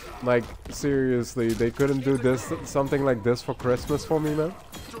 Like, seriously, they couldn't do this, something like this for Christmas for me, man?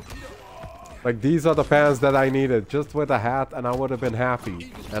 Like, these are the pants that I needed, just with a hat, and I would have been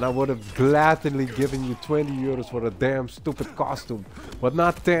happy. And I would have gladly given you 20 euros for a damn stupid costume. But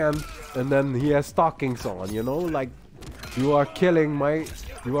not 10, and then he has stockings on, you know? Like, I am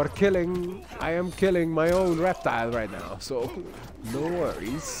killing my own reptile right now, so no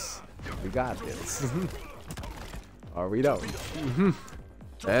worries. We got this. Or we don't.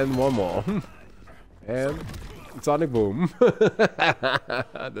 And one more. And Sonic Boom.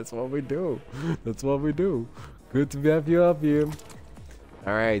 That's what we do. That's what we do. Good to have you up here.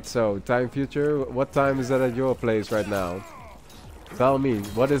 Alright, so time future. What time is it at your place right now? Tell me,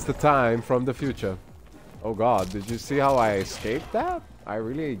 what is the time from the future? Oh god, did you see how I escaped that? I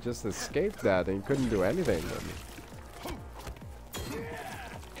really just escaped that and couldn't do anything with me.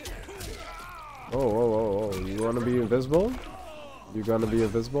 Oh, you wanna be invisible? You gonna be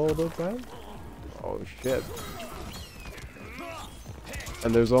invisible this time? Oh shit.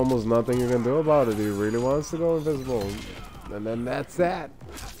 And there's almost nothing you can do about it. He really wants to go invisible. And then that's that.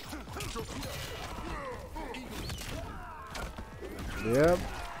 Yep.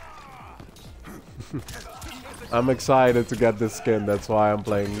 I'm excited to get this skin. That's why I'm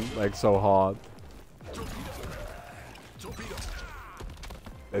playing like so hard.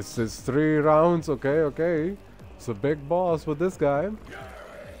 It's just 3 rounds. Okay. It's a big boss with this guy.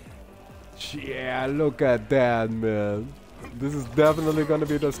 Yeah, look at that, man. This is definitely gonna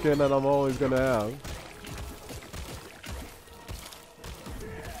be the skin that I'm always gonna have.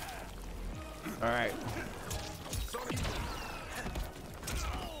 Alright.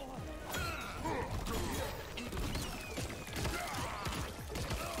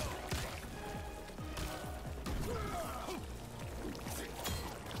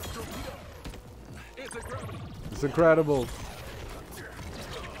 It's incredible.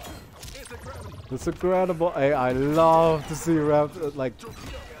 It's incredible. Hey, I love to see like,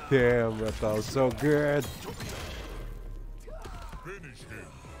 damn, Reptile, so good.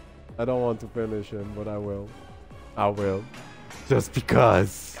 I don't want to finish him, but I will. I will. Just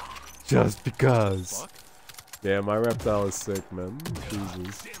because. Just because. Yeah, my Reptile is sick, man.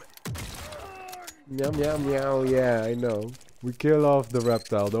 Jesus. Meow, meow, meow. Yeah, I know. We kill off the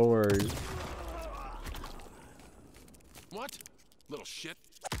Reptile, don't worry. What? Little shit.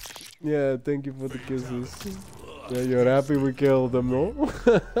 Yeah, thank you for the kisses. Yeah, you're happy we killed them, no?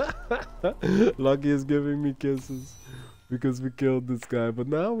 Lucky is giving me kisses because we killed this guy, but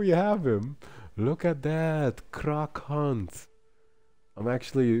now we have him. Look at that, Croc Hunt. I'm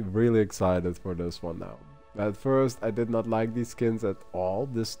actually really excited for this one now. At first, I did not like these skins at all,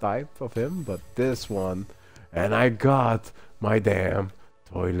 this type of him, but this one, and I got my damn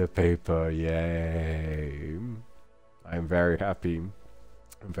toilet paper, yay. I'm very happy.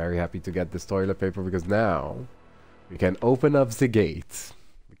 I'm very happy to get this toilet paper because now we can open up the gate.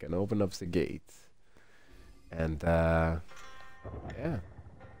 We can open up the gate. And, yeah,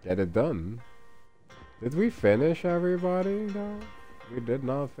 get it done. Did we finish everybody, though? We did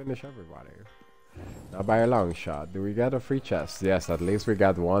not finish everybody. Not by a long shot. Do we get a free chest? Yes, at least we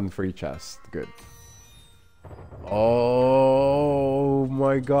got 1 free chest. Good. Oh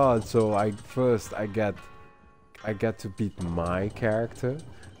my god. So I get to beat my character,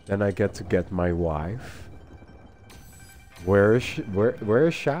 then I get to get my wife. Where is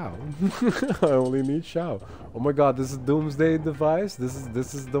Shao? I only need Shao. Oh my god, this is Doomsday device. This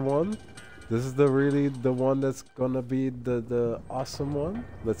is the one. This is the one that's gonna be the awesome one.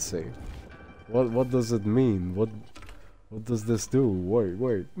 Let's see. What does it mean? What does this do?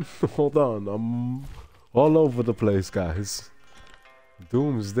 Wait. Hold on. I'm all over the place, guys.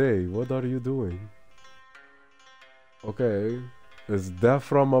 Doomsday, what are you doing? Okay, it's death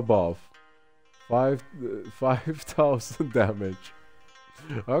from above. 5,000 damage.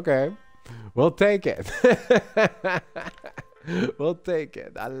 Okay, we'll take it. We'll take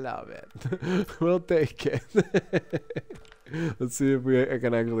it. I love it. We'll take it. Let's see if I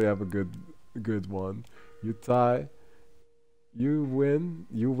can actually have a good Good one. You tie. You win.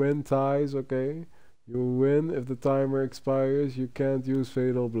 You win ties, okay? You win if the timer expires. You can't use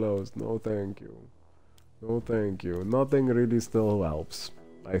fatal blows. No, thank you. No, thank you. Nothing really still helps,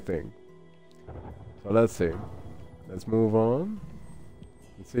 I think. So let's see. Let's move on.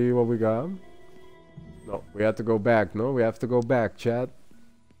 Let's see what we got. No, we have to go back. No, we have to go back, chat.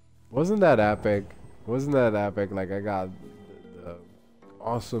 Wasn't that epic? Wasn't that epic? Like, I got the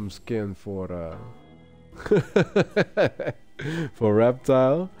awesome skin for for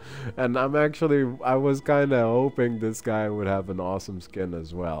Reptile, and I was kind of hoping this guy would have an awesome skin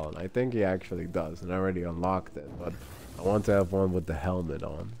as well, and I think he actually does, and I already unlocked it, but I want to have one with the helmet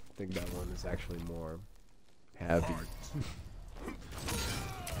on. I think that one is actually more heavy.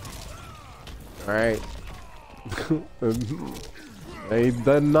 Alright. He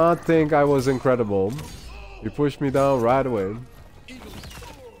did not think I was incredible. He pushed me down right away.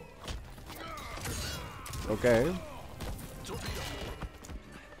 Okay.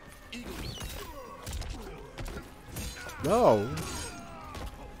 No.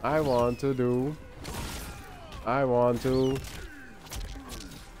 I want to.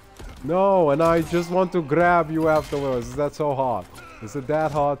 No, and I just want to grab you afterwards. Is that so hard? Is it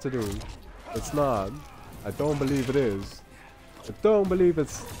that hard to do? It's not. I don't believe it is. I don't believe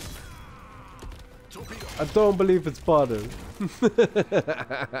it's butter.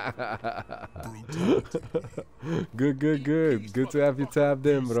 Good. Good to have you tabbed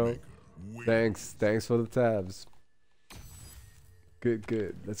in, bro. Thanks for the tabs.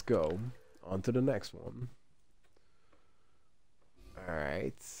 Good. Let's go on to the next one.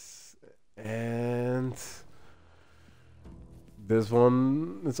 Alright. And this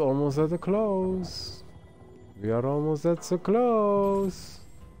one is almost at the close. We are almost at the close.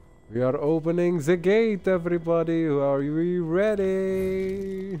 We are opening the gate, everybody. Are we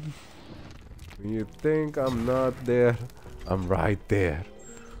ready? When you think I'm not there, I'm right there.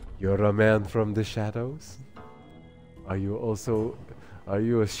 You're a man from the shadows? Are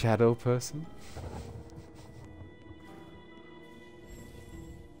you a shadow person?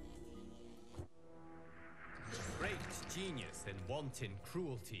 Great genius and wanton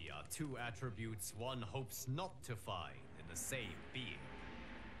cruelty are two attributes one hopes not to find in the same being.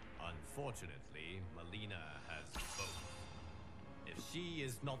 Unfortunately, Melina has both. If she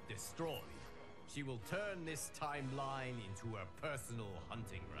is not destroyed, she will turn this timeline into her personal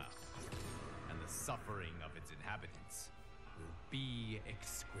hunting ground, and the suffering of its inhabitants will be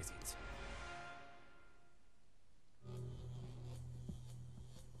exquisite.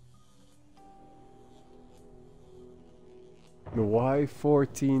 Why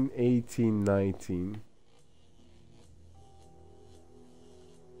 14, 18, 19?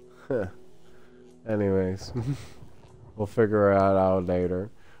 Huh. Anyways, we'll figure it out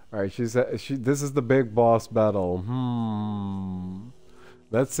later. Alright, this is the big boss battle.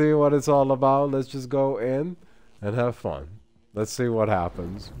 Let's see what it's all about. Let's just go in and have fun. Let's see what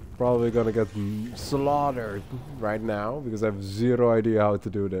happens. Probably gonna get slaughtered right now because I have zero idea how to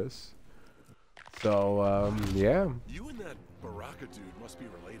do this. So, yeah. You and that Baraka dude must be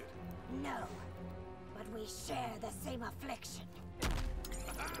related. No, but we share the same affliction.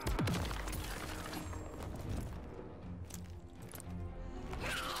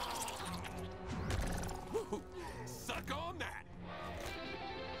 Suck on that!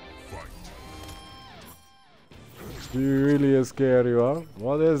 She really is scary, huh?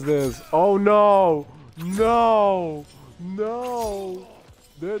 What is this? Oh no! No! No!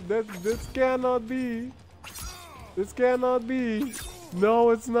 This cannot be! This cannot be! No,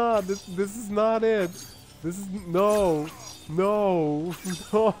 it's not! This is not it! This is... No! No!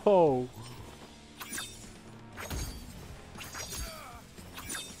 No!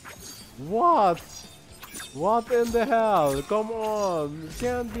 What? What in the hell? Come on! It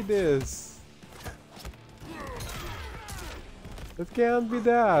can't be this! It can't be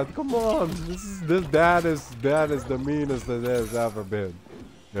that! Come on! That is the meanest that there's ever been.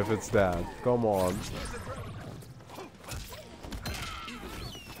 If it's that. Come on.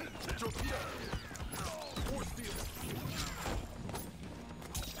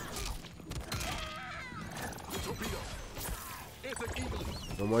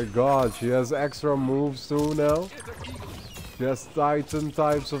 Oh my god, she has extra moves too now. She has Titan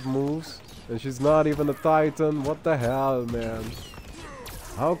types of moves. And she's not even a Titan. What the hell, man?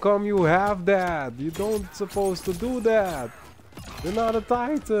 How come you have that? You don't supposed to do that. You're not a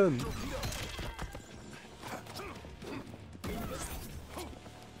Titan.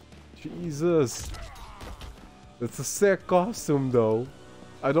 Jesus. It's a sick costume though.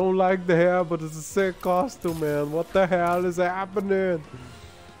 I don't like the hair, but it's a sick costume, man. What the hell is happening?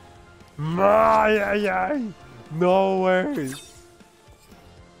 Ay, ay, ay. No way.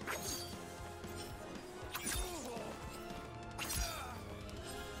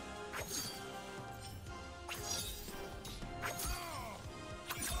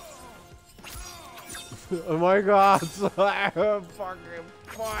 Oh my god, I'm fucking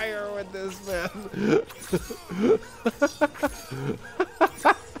fire with this man.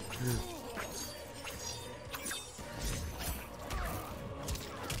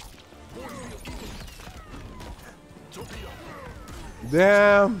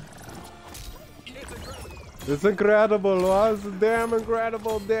 Damn. It's incredible, was damn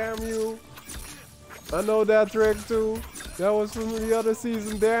incredible, damn you. I know that trick too. That was from the other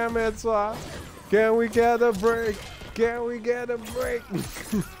season, damn it, so. Can we get a break? Can we get a break?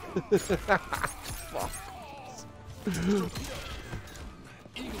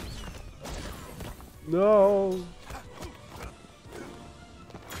 No.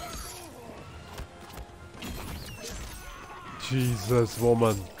 Jesus,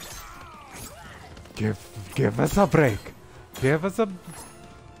 woman. Give us a break. Give us a...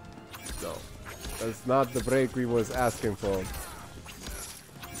 No. That's not the break we was asking for.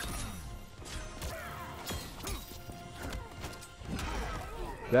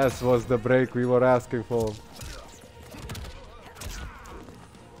 That was the break we were asking for.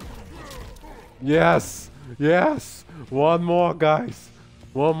 Yes! Yes! One more, guys.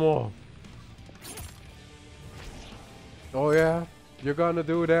 One more. Oh yeah? You're gonna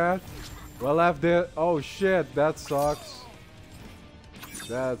do that? Well, after... Oh shit, that sucks.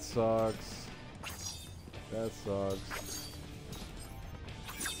 That sucks. That sucks.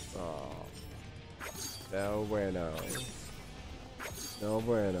 Oh. No bueno. No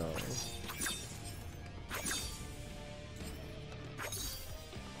bueno.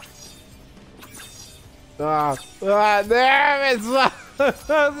 Damn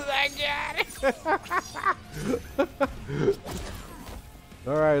it! I got it!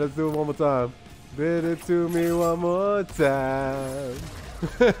 Alright, let's do it one more time. Did it to me one more time.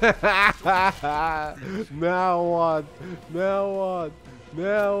 Now what? Now what?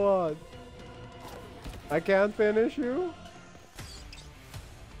 Now what? I can't finish you?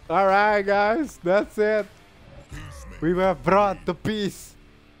 Alright guys, that's it. We have brought the peace.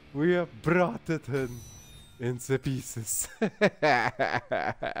 We have brought it into pieces.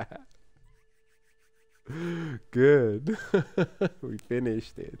 Good. We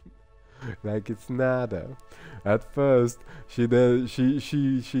finished it. Like it's nada. At first,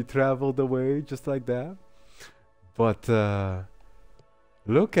 she traveled away just like that. But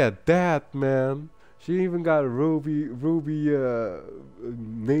look at that, man. She even got ruby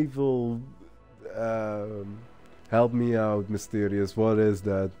naval. Help me out, mysterious. What is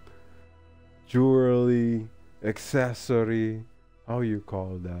that? Jewelry, accessory. How you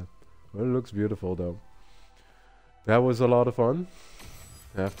call that? Well, it looks beautiful though. That was a lot of fun.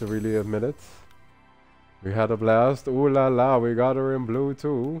 I have to really admit it. We had a blast. Ooh la la, we got her in blue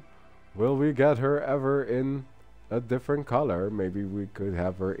too. Will we get her ever in a different color? Maybe we could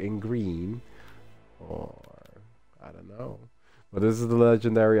have her in green. Or, I don't know. But this is the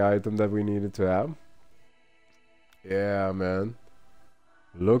legendary item that we needed to have. Yeah, man.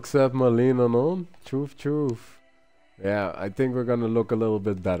 Looks at Melina, no? Truth, truth. Yeah, I think we're gonna look a little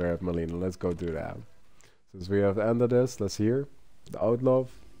bit better at Melina. Let's go do that. Since we have ended this, let's hear the outlaw.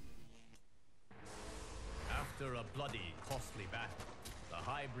 After a bloody, costly battle, the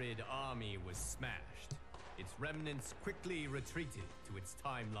hybrid army was smashed. Its remnants quickly retreated to its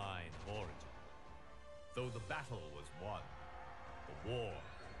timeline of origin. Though the battle was won, the war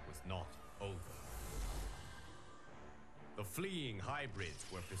was not over. The fleeing hybrids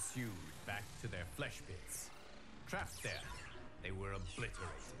were pursued back to their flesh pits. Trapped there, they were obliterated.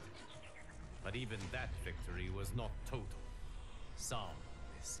 But even that victory was not total. Some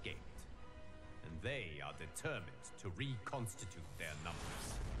escaped. And they are determined to reconstitute their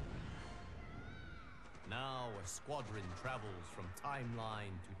numbers. Now a squadron travels from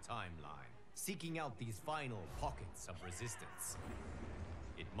timeline to timeline, seeking out these final pockets of resistance.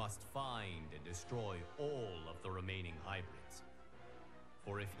 It must find and destroy all of the remaining hybrids.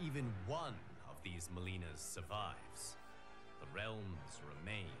 For if even one of these Melinas survives, the realms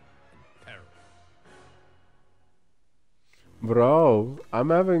remain in peril. Bro, I'm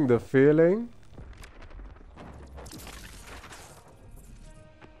having the feeling...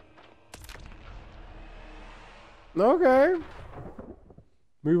 Okay.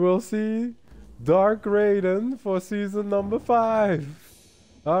 We will see Dark Raiden for season number 5.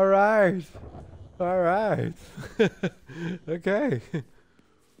 Alright. Alright. Okay.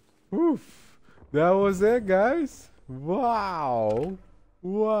 Oof. That was it, guys. Wow.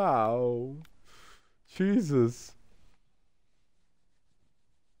 Wow. Jesus.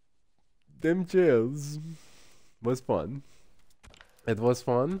 Them chills. Was fun. It was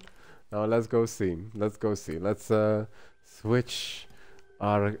fun. Now let's go see. Let's go see. Let's switch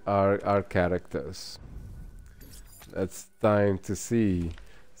our characters. It's time to see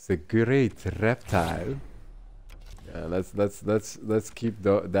the great reptile. Yeah, let's keep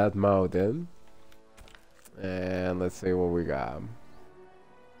that mouth in. And let's see what we got.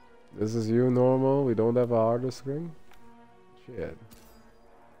 This is you normal. We don't have a harder screen. Shit.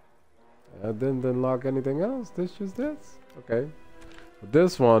 I didn't unlock anything else. This just this. Okay.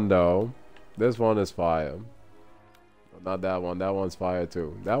 This one though. This one is fire. Not that one. That one's fire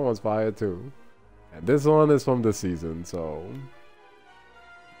too. That one's fire too. And this one is from the season. So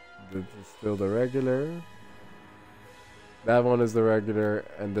this is still the regular. That one is the regular,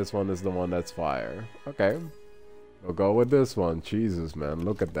 and this one is the one that's fire. Okay. We'll go with this one. Jesus, man.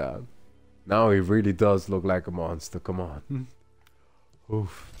 Look at that. Now he really does look like a monster. Come on.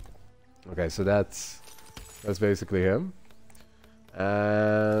 Oof. Okay, so that's basically him.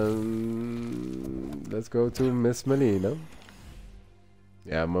 And let's go to Miss Melina.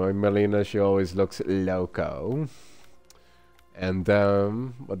 Yeah, my Melina, she always looks loco. And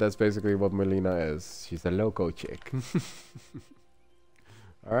but that's basically what Melina is. She's a loco chick.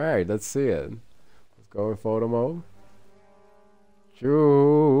 Alright, let's see it. Let's go in photo mode.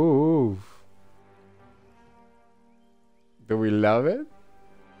 Choo. Do we love it?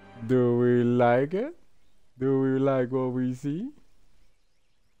 Do we like it? Do we like what we see?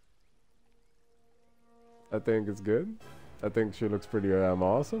 I think it's good. I think she looks pretty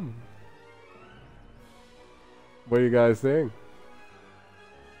awesome. What do you guys think?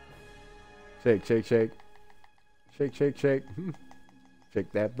 Shake, shake, shake. Shake, shake, shake.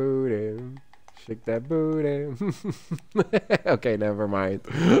 Shake that booty. Shake that booty. Okay, never mind.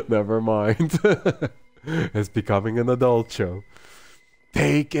 Never mind. It's becoming an adult show.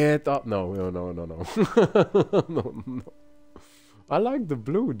 Take it up. No, no, no, no, no. No, no. I like the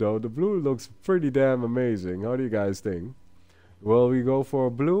blue though. The blue looks pretty damn amazing. How do you guys think? Will we go for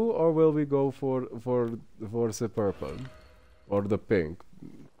blue or will we go for the purple or the pink?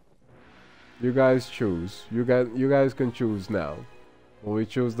 You guys choose. You guys can choose now. Will we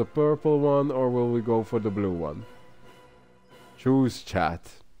choose the purple one or will we go for the blue one? Choose,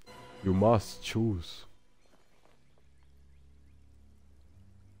 chat. You must choose.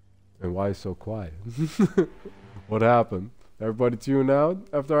 And why so quiet? What happened? Everybody tune out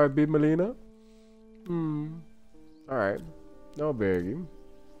after I beat Melina? Alright. No biggie.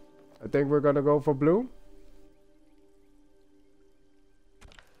 I think we're gonna go for blue.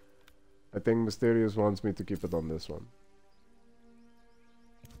 I think Mysterious wants me to keep it on this one.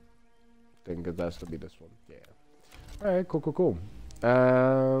 I think it has to be this one. Yeah. Alright, cool, cool, cool.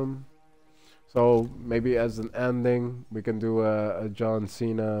 So maybe as an ending, we can do a John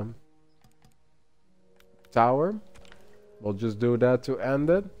Cena tower. We'll just do that to end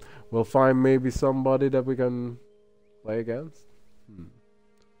it. We'll find maybe somebody that we can play against.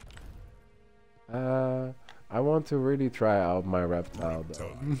 I want to really try out my reptile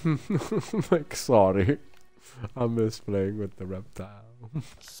though. Like, sorry. I miss playing with the reptile.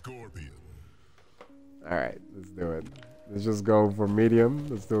 Scorpion. Alright, let's do it. Let's just go for medium.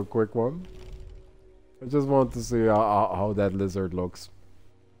 Let's do a quick one. I just want to see how that lizard looks.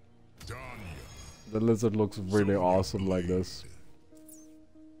 The lizard looks really awesome like this.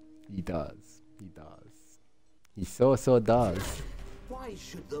 He does. He does. He so does. Why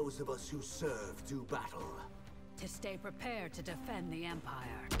should those of us who serve do battle? To stay prepared to defend the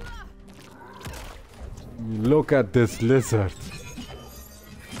Empire. Look at this lizard.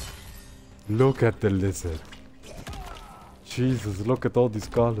 Look at the lizard. Jesus, look at all these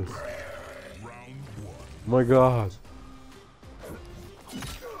colors. My God.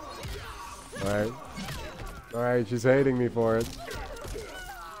 Alright. Alright, she's hating me for it.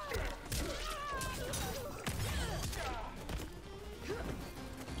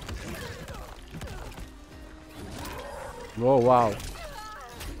 Oh, wow.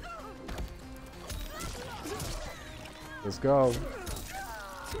 Let's go.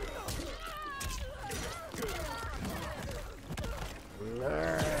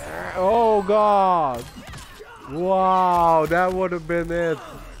 Oh, God. Wow, that would have been it.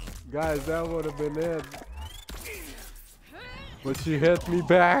 Guys, that would have been it. But she hit me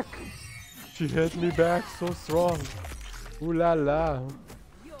back. She hit me back so strong. Ooh la la.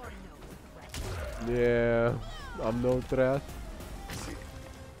 Yeah, I'm no threat.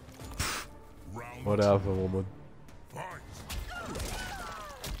 Whatever, woman.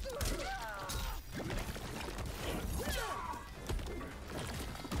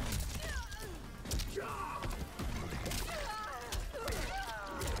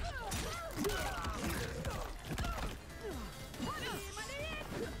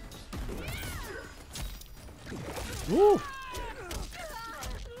 Woo!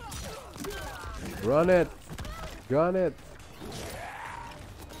 Run it! Gun it!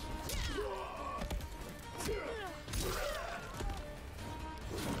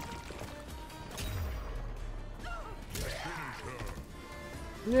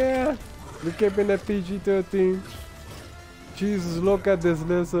 Yeah, we're keeping it PG-13. Jesus, look at this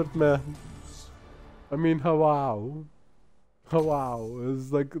lizard, man. I mean, wow. Wow,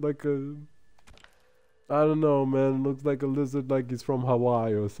 it's like a... I don't know, man. Looks like a lizard, like he's from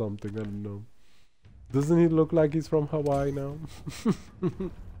Hawaii or something. I don't know. Doesn't he look like he's from Hawaii now?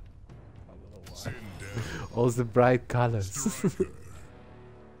 All the bright colors.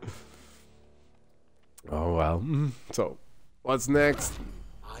 Oh well. So, what's next?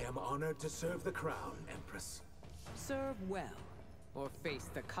 I am honored to serve the crown, Empress. Serve well, or face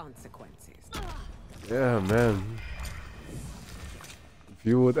the consequences. Yeah, man. If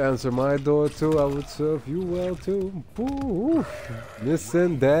you would answer my door too, I would serve you well too. Ooh,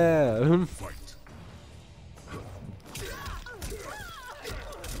 listen there.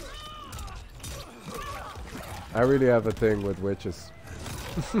 I really have a thing with witches.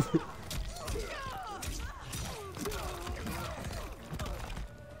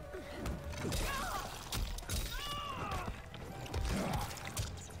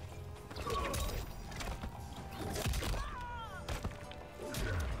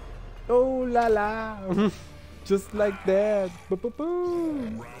 Oh la la! Just like that.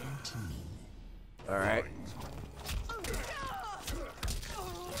 Boom. All right.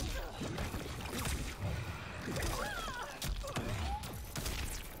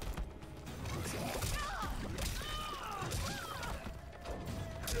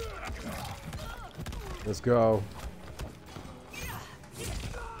 Let's go.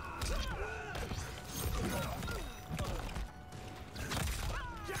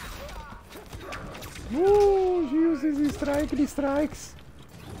 Woo! She uses these strikes.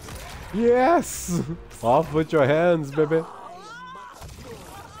 Yes! Off with your hands, baby.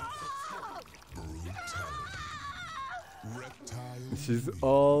 She's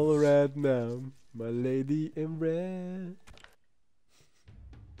all red now. My lady in red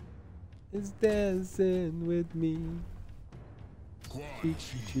is dancing with me.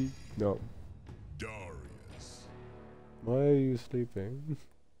 No. Darius. Why are you sleeping?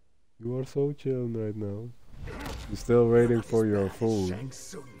 You are so chill right now. You're still waiting for your food. Shang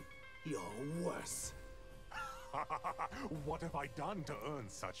Tsung, you're worse. What have I done to earn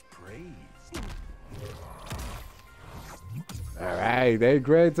such praise? Alright, hey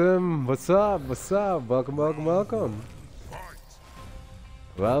Grayton, what's up? What's up? Welcome, welcome, welcome.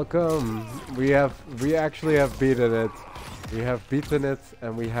 Welcome. We actually have beaten it. We have beaten it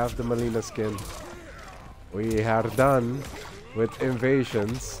and we have the Melina skin. We are done with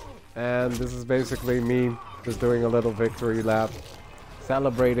invasions. And this is basically me just doing a little victory lap,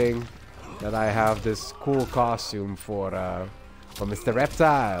 celebrating that I have this cool costume for Mr.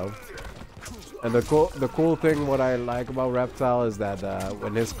 Reptile. And the cool thing, what I like about Reptile is that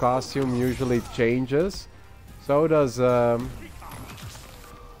when his costume usually changes, so does I'm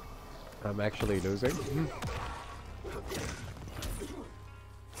actually losing.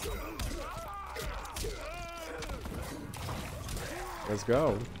 Let's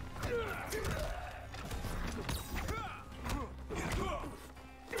go.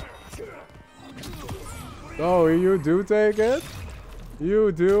 Oh, you do take it?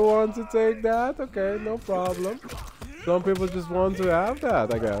 You do want to take that? Okay, no problem. Some people just want to have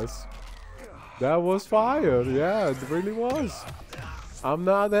that, I guess. That was fire. Yeah, it really was. I'm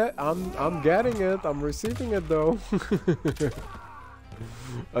not that. I'm getting it. I'm receiving it though.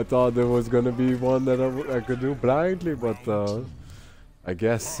 I thought there was gonna be one that I could do blindly, but I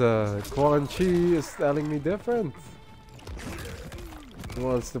guess Quan Chi is telling me different. He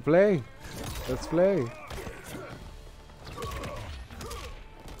wants to play. Let's play.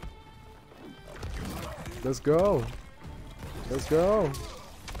 Let's go. Let's go.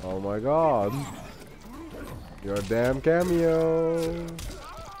 Oh my god. Your damn cameo.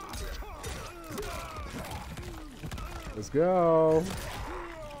 Let's go.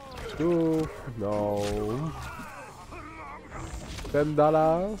 Ooh, no.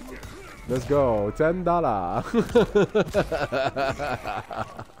 $10. Let's go. $10.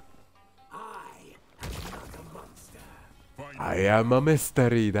 I am a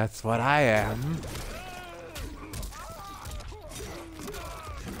mystery. That's what I am.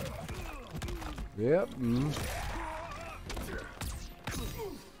 Yep.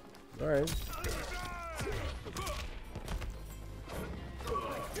 All right.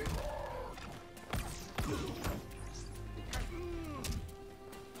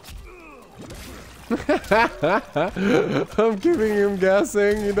 I'm keeping him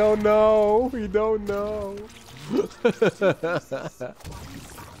guessing. You don't know. You don't know.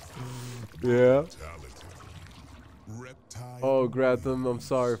 Yeah. Oh, Gratham, I'm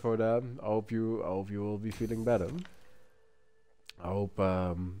sorry for that. I hope you will be feeling better. I hope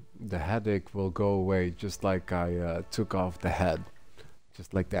the headache will go away, just like I took off the head,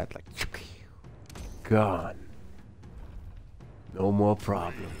 just like that, like gone. No more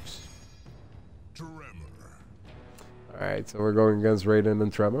problems. Alright, so we're going against Raiden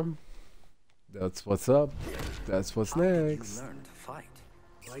and Tremor. That's what's up. That's what's next. Learn to fight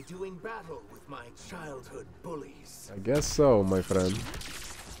by doing battle with my childhood bullies. I guess so, my friend.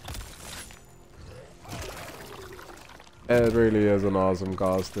 It really is an awesome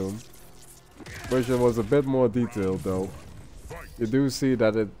costume. Wish it was a bit more detailed though. You do see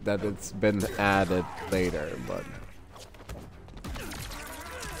that it's been added later, but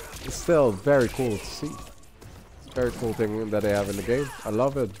it's still very cool to see. It's a very cool thing that they have in the game. I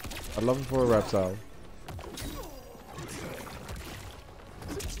love it. I love it for a reptile.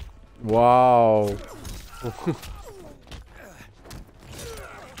 Wow.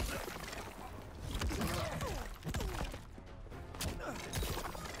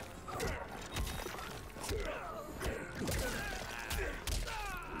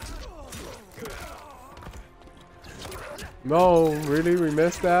 No, really? We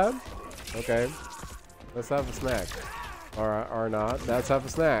missed that? Okay. Let's have a snack. Or not. Let's have a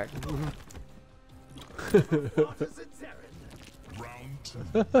snack.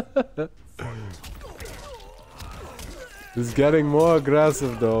 It's getting more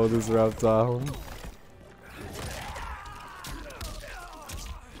aggressive though, this reptile.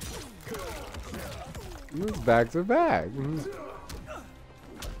 It's back to back.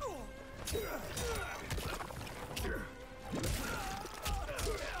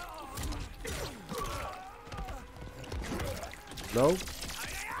 Nope.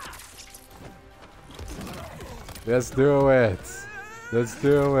 Let's do it. Let's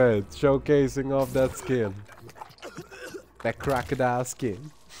do it. Showcasing off that skin. That crocodile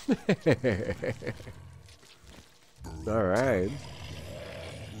skin. Alright.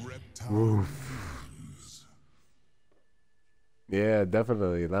 Yeah,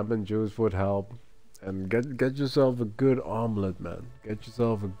 definitely. Lemon juice would help. And get yourself a good omelet, man. Get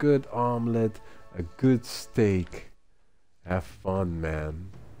yourself a good omelet, a good steak. Have fun, man.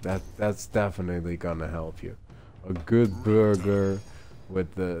 That's definitely gonna help you. A good burger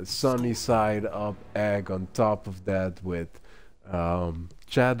with the sunny side up egg on top of that with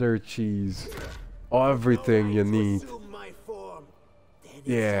cheddar cheese, everything you need.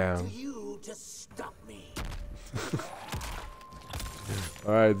 Yeah.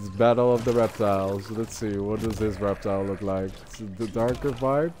 Alright, it's Battle of the Reptiles. Let's see, what does this reptile look like? Is it the darker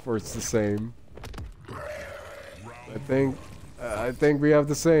vibe or it's the same? I think we have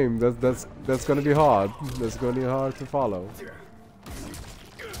the same. That's gonna be hard. That's gonna be hard to follow.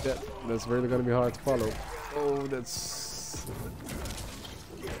 Yeah, that's really gonna be hard to follow. Oh, that's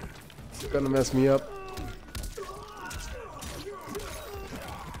gonna mess me up.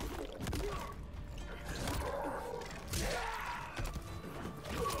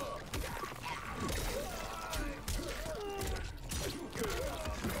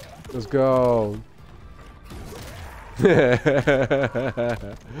 Let's go.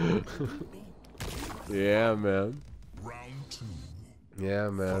 Yeah, man. Yeah,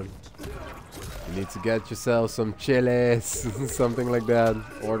 man. You need to get yourself some chilies, something like that.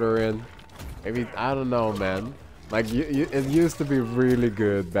 Order in. Maybe, I don't know, man. Like, it used to be really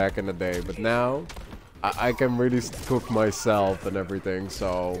good back in the day, but now I can really cook myself and everything.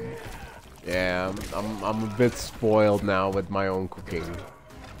 So, yeah, I'm a bit spoiled now with my own cooking.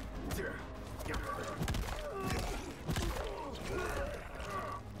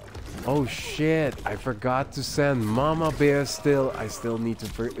 Oh shit, I forgot to send Mama Bear still. I still need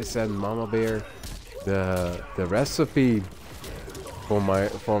to send Mama Bear the recipe for my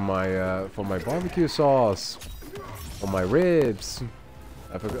barbecue sauce for my ribs.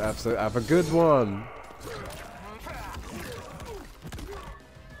 I have a good one.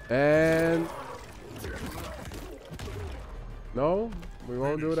 And no, we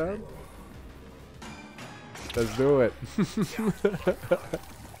won't do that. Let's do it.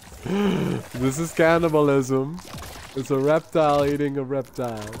 This is cannibalism. It's a reptile eating a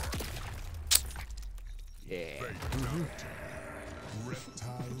reptile. Yeah.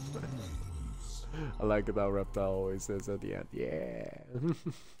 I like it how reptile always says at the end. Yeah.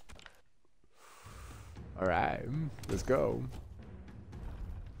 Alright, let's go.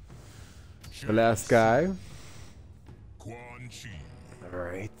 The last guy.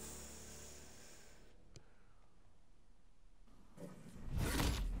 Alright.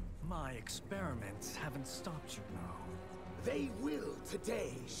 My experiments haven't stopped you now. They will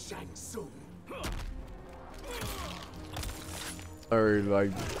today, Shang Tsung. I really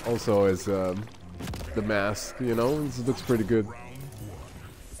like also his the mask, you know, it looks pretty good.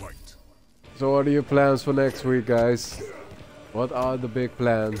 So what are your plans for next week, guys? What are the big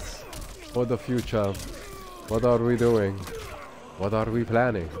plans for the future? What are we doing? What are we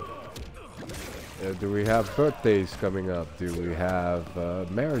planning? Do we have birthdays coming up? Do we have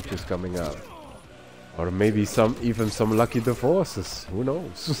marriages coming up? Or maybe even some lucky divorces? Who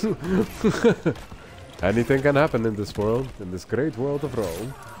knows? Anything can happen in this world, in this great world of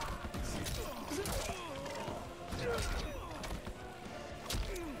Rome.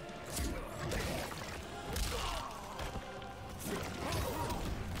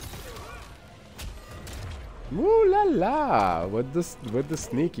 Ooh la la! With the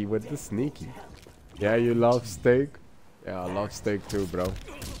sneaky. Yeah, you love steak? Yeah, I love steak too, bro.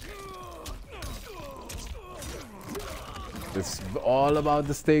 It's all about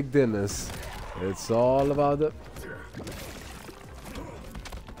the steak dinners. It's all about the...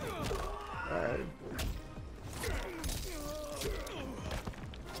 Alright.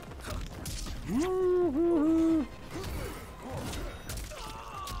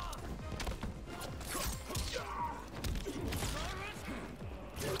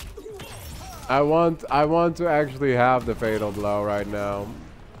 I want to actually have the fatal blow right now.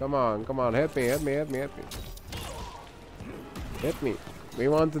 Come on, hit me. Hit me. We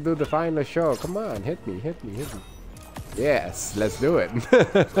want to do the final show. Come on, hit me. Yes, let's do it.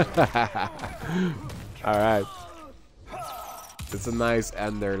 Alright. It's a nice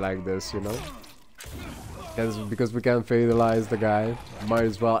ender like this, you know? Because we can't fatalize the guy, might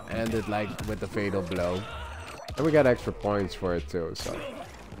as well end it like with the fatal blow. And we got extra points for it too, so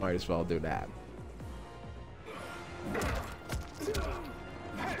might as well do that.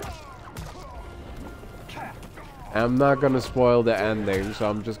 I'm not gonna spoil the ending, so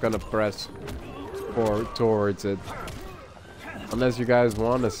I'm just gonna press towards it. Unless you guys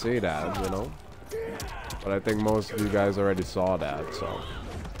want to see that, you know? But I think most of you guys already saw that, so...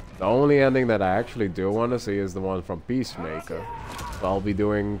 The only ending that I actually do want to see is the one from Peacemaker. So I'll be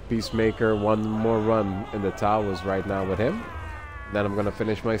doing Peacemaker one more run in the towers right now with him. Then I'm gonna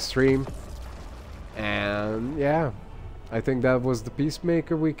finish my stream. And yeah, I think that was the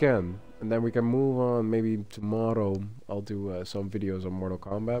Peacemaker weekend. And then we can move on. Maybe tomorrow I'll do some videos on Mortal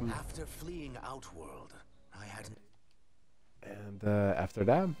Kombat. After fleeing Outworld, I had... And after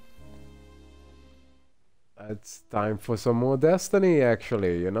that, it's time for some more Destiny,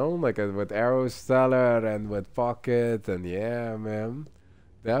 actually, you know? Like with Arrow Stellar and with Pocket, and yeah, man.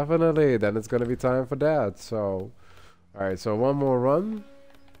 Definitely, then it's gonna be time for that, so... Alright, so one more run.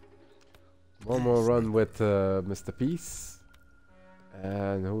 One more run with Mr. Peace.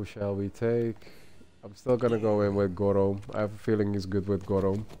 And who shall we take? I'm still gonna go in with Goro. I have a feeling he's good with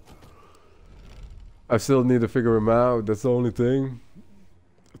Goro. I still need to figure him out, that's the only thing.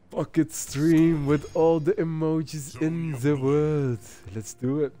 Pocket stream with all the emojis in the world. Let's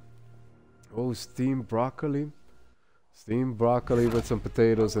do it. Oh, steamed broccoli. Steamed broccoli with some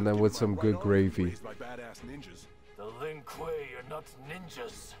potatoes and then with some good gravy. The Lin Kuei are not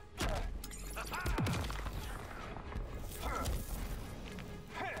ninjas.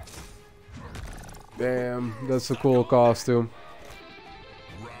 Damn, that's a cool costume.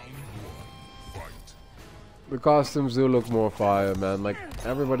 The costumes do look more fire, man. Like,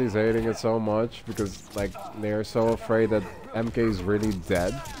 everybody's hating it so much because, like, they're so afraid that MK is really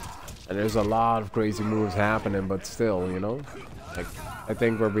dead. And there's a lot of crazy moves happening, but still, you know? Like, I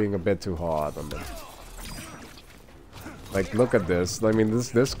think we're being a bit too hard on them. Like, look at this. I mean,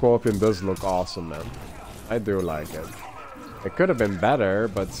 this Scorpion does look awesome, man. I do like it. It could have been better,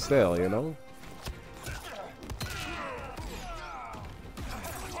 but still, you know?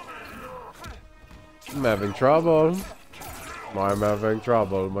 I'm having trouble. I'm having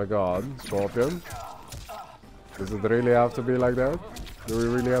trouble, my god. Scorpion. Does it really have to be like that? Do we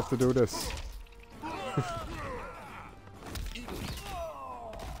really have to do this?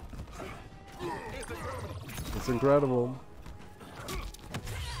 It's incredible.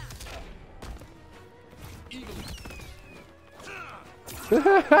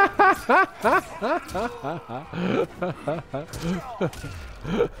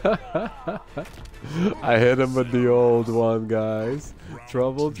 I hit him with the old one, guys.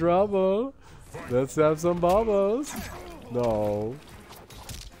 Trouble, trouble. Let's have some bubbles. No.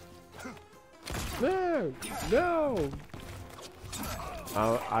 No. No.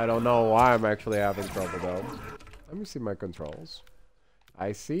 I don't know why I'm actually having trouble, though. Let me see my controls.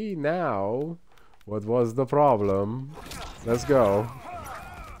 I see now what was the problem. Let's go.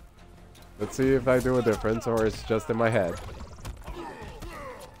 Let's see if I do a difference or it's just in my head.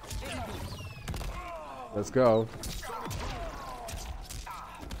 Let's go.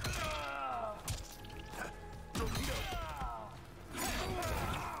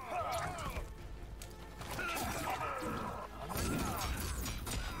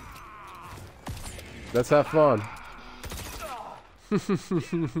 Let's have fun.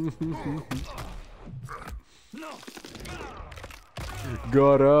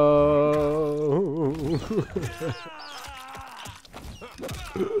 Gotta.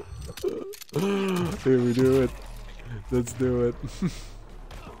 Here we do it. Let's do it.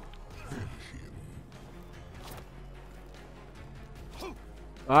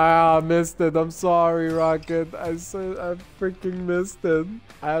 Ah, I missed it. I'm sorry, Rocket. I freaking missed it.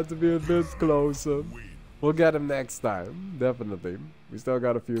 I had to be a bit closer. We'll get him next time. Definitely. We still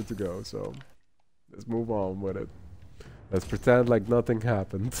got a few to go, so let's move on with it. Let's pretend like nothing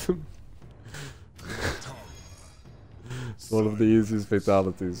happened. One of the easiest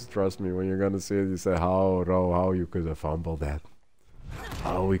fatalities. Trust me, when you're gonna see it, you say, how you could have fumbled that.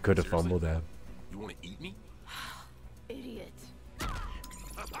 How we could have fumbled that. You want to eat me? Idiot.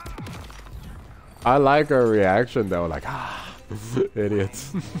 I like her reaction though, like, ah,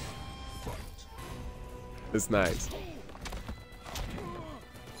 idiots. It's nice.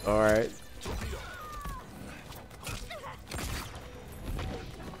 Alright.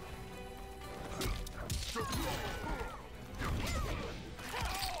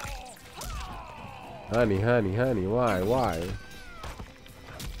 Honey, honey, honey, why?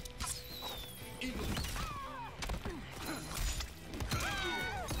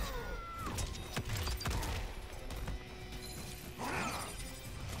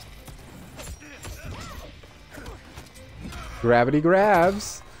 Gravity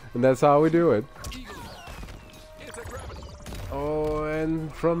grabs, and that's how we do it. Oh,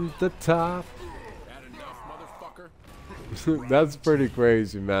 and from the top. That's pretty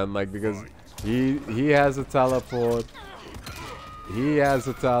crazy, man. Like, because he has a teleport. He has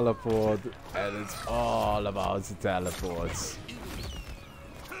a teleport, and it's all about the teleports.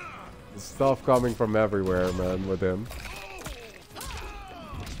 There's stuff coming from everywhere, man, with him.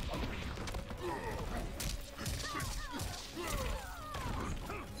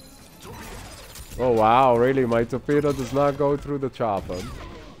 Oh wow, really? My torpedo does not go through the chopper.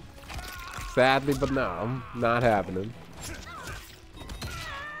 Sadly, but no, not happening.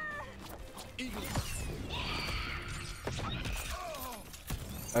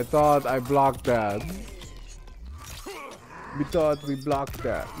 I thought I blocked that. We thought we blocked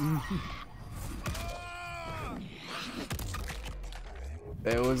that.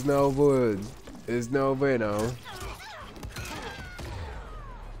 There was no wood. There's no bueno.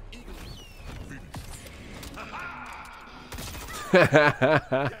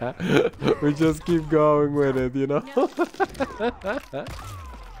 We just keep going with it, you know?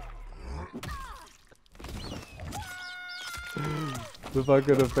 If I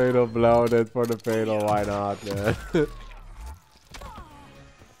could have fatal blown it for the fatal, why not, man?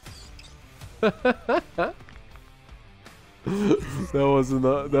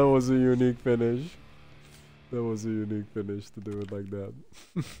 That was a unique finish. That was a unique finish to do it like that.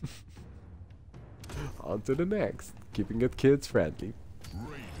 On to the next. Keeping it kids friendly.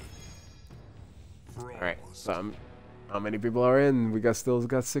 Alright, so how many people are in? We still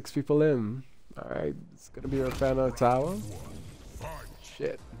got 6 people in. Alright, it's gonna be our fan of tower.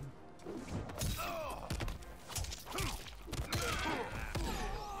 Shit.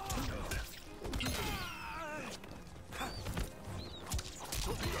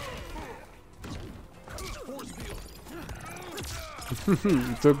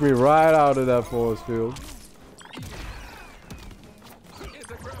 It took me right out of that force field.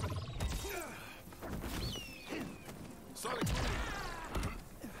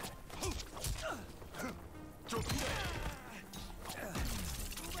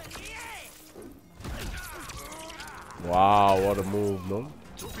 Wow, what a move, no?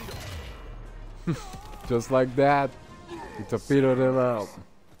 Just like that, he torpedoed him out.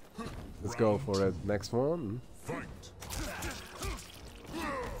 Let's go for it. Next one.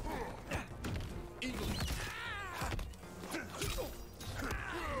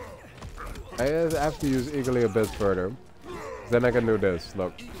 I have to use Eagerly a bit further. Then I can do this,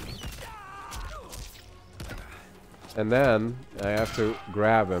 look. And then I have to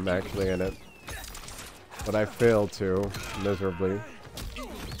grab him actually in it. But I failed to, miserably.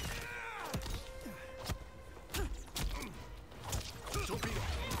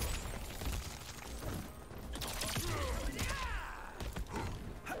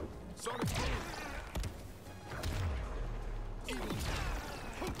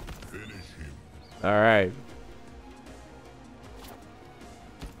 Finish Alright.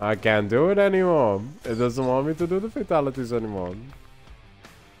 I can't do it anymore. It doesn't want me to do the fatalities anymore.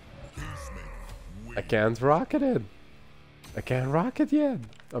 I can't rocket it. I can't rocket yet.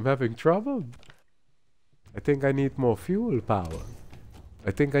 I'm having trouble. I think I need more fuel power.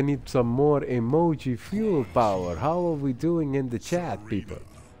 I think I need some more emoji fuel power. How are we doing in the chat, people?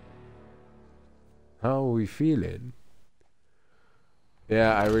 How are we feeling?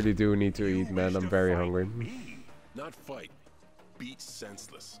 Yeah, I really do need to eat, man. I'm very hungry. Not fight. Beat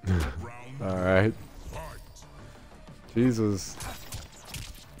senseless. Alright. Jesus.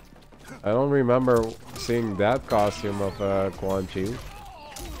 I don't remember seeing that costume of Quan Chi.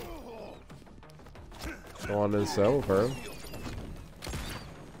 The one in silver.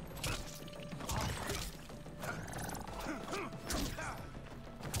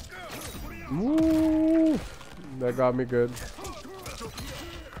 Ooh, that got me good.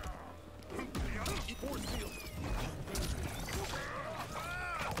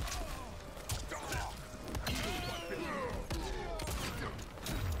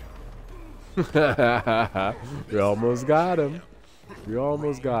 We almost got him. We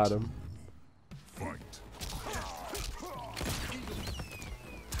almost got him.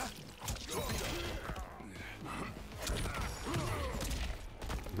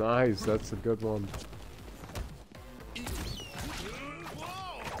 Nice, that's a good one.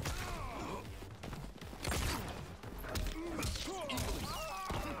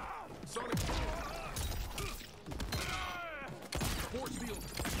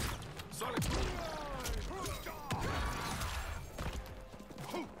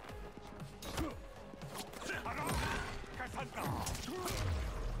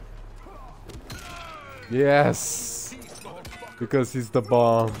 Yes, because he's the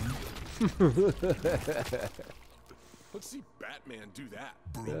bomb. Let's see Batman do that.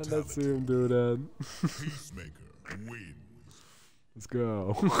 Yeah, let's see him do that. Peacemaker wins. Let's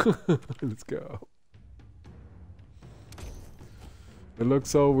go. Let's go. It looks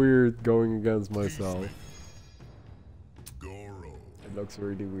so weird going against myself. It looks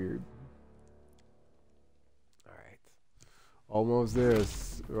really weird. Alright. Almost there.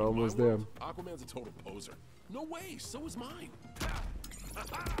 We're almost there. Aquaman's a total poser. No way, so is mine.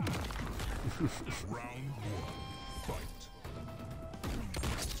 Round 1. Fight.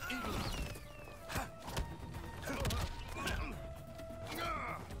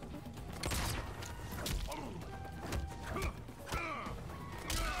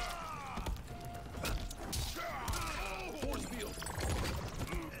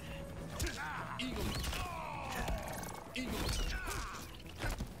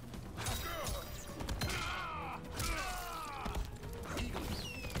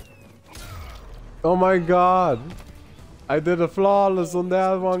 Oh my god! I did a flawless on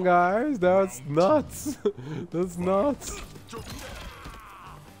that one, guys. That's nuts. That's nuts.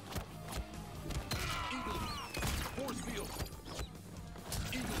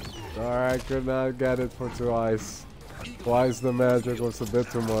 Alright, could not get it for twice. Twice the magic was a bit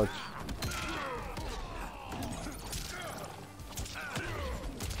too much.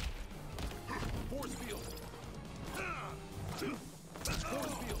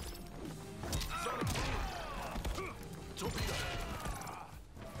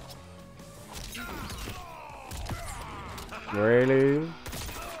 Really?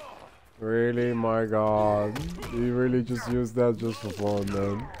 Really? My god. You really just used that just for fun,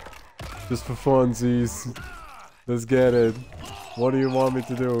 man. Just for funsies. Let's get it. What do you want me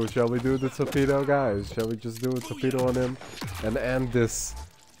to do? Shall we do the torpedo, guys? Shall we just do a torpedo on him? And end this.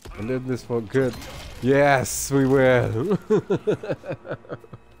 And end this for good. Yes, we will. Brutality.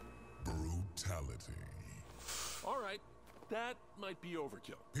 Alright, that might be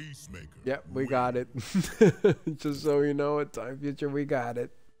overkill. Peacemaker. Yep, we got it. Just so you know, at Time Future, we got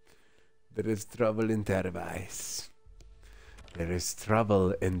it. There is trouble in paradise. There is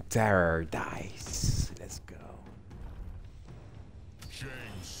trouble in terror dice. Let's go. Shang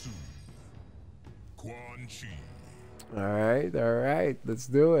Tsung. Quan Chi. Alright, let's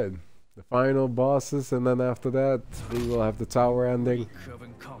do it. The final bosses, and then after that, we will have the tower ending. Week of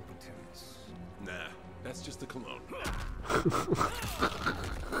incompetence. Nah, that's just the cologne.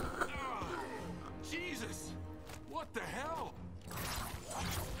 Jesus! What the hell?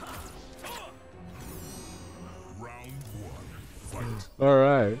 Round 1. Fight.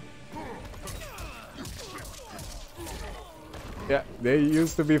 Alright. Yeah, they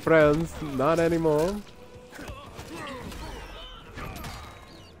used to be friends, not anymore.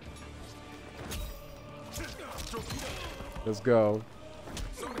 Let's go.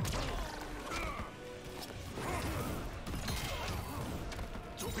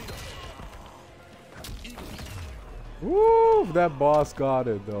 Woo! That boss got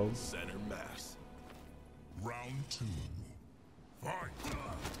it though. Center mass. Round 2. Fight.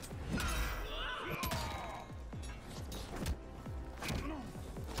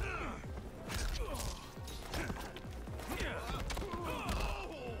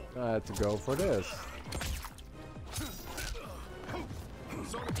 I had to go for this.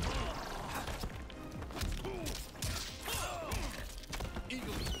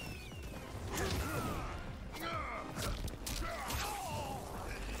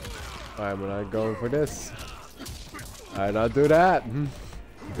 Alright, we're not going for this. I not do that.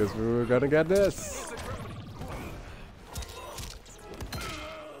 Because we were gonna get this.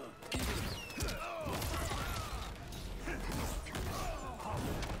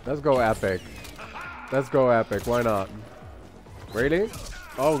 Let's go epic. Let's go epic. Why not? Really?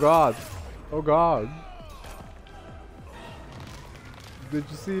 Oh god. Oh god. Did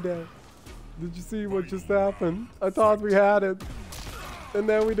you see that? Did you see what just happened? I thought we had it. And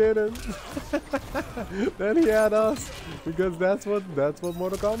then we didn't. Then he had us. Because that's what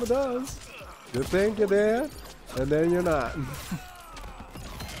Mortal Kombat does. You think you're there, and then you're not.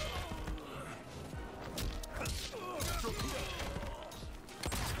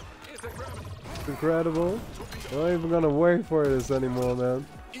 It's incredible. I'm not even gonna wait for this anymore, man.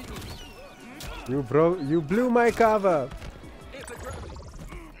 You blew my cover.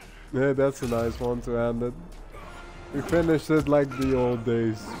 Yeah, that's a nice one to end it. We finished it like the old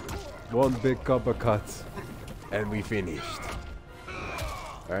days. One big copper cut. And we finished.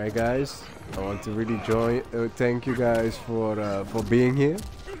 Alright guys. I want to really thank you guys for being here.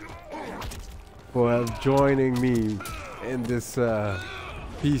 For joining me in this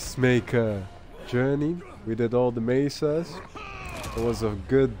Peacemaker journey. We did all the mesas. It was a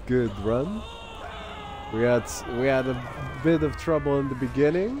good run. We had a bit of trouble in the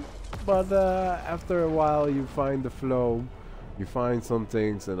beginning. But after a while you find the flow, you find some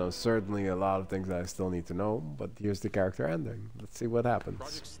things, and there's certainly a lot of things that I still need to know, but here's the character ending. Let's see what happens.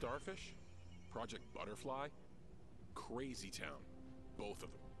 Project Starfish? Project Butterfly? Crazy Town. Both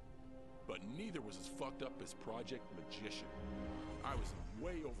of them. But neither was as fucked up as Project Magician. I was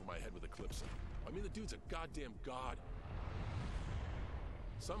way over my head with Eclipse. I mean, the dude's a goddamn god.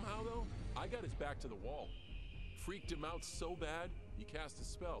 Somehow, though, I got his back to the wall. Freaked him out so bad, he cast a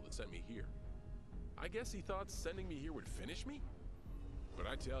spell that sent me here. I guess he thought sending me here would finish me? But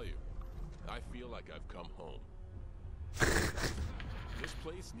I tell you, I feel like I've come home. This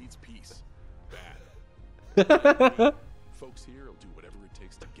place needs peace. Bad. Folks here will do whatever it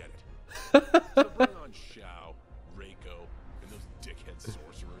takes to get it. So bring on Shao, Reiko, and those dickhead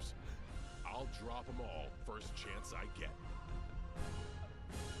sorcerers. I'll drop them all first chance I get.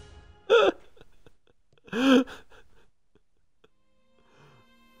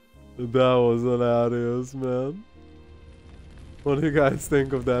 That was hilarious, man. What do you guys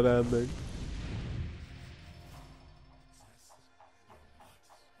think of that ending?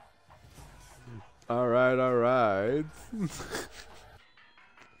 Alright, alright.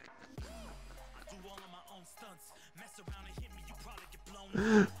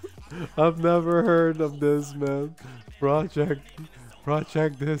 I've never heard of this, man.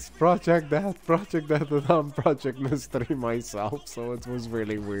 Project this, project that, and I'm Project Mystery myself, so it was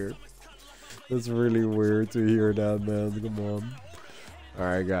really weird. It's really weird to hear that, man. Come on.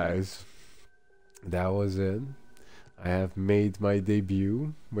 Alright, guys. That was it. I have made my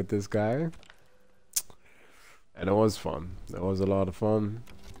debut with this guy. And it was fun. It was a lot of fun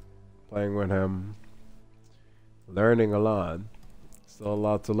playing with him. Learning a lot. Still a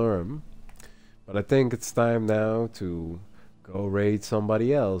lot to learn. But I think it's time now to go raid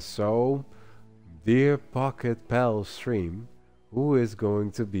somebody else. So, dear Pocket Pal stream, who is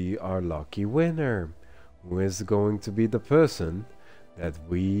going to be our lucky winner? Who is going to be the person that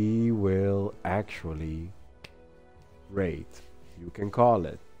we will actually raid? You can call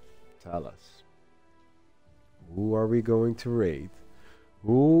it. Tell us. Who are we going to raid?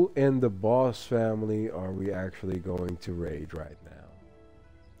 Who in the boss family are we actually going to raid right now?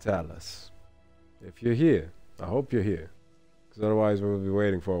 Tell us. If you're here, I hope you're here. Because otherwise we'll be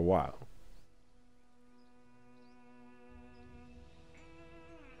waiting for a while.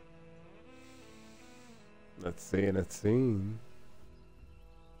 Let's see, let's see.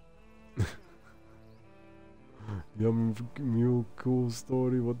 Yum Mule cool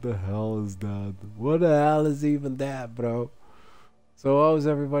story, what the hell is that? What the hell is even that, bro? So how's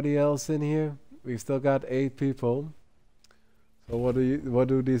everybody else in here? We've still got 8 people. So what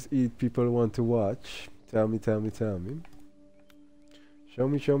do these 8 people want to watch? Tell me. Show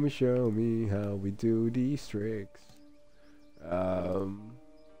me how we do these tricks. I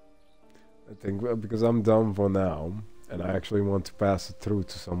think because I'm done for now. and I actually want to pass it through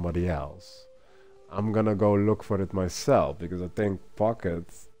to somebody else, I'm gonna go look for it myself, because I think Pocket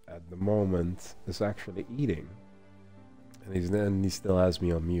at the moment is actually eating, and he still has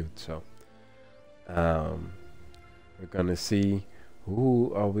me on mute. So we're gonna see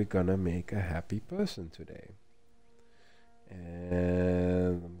who are we gonna make a happy person today.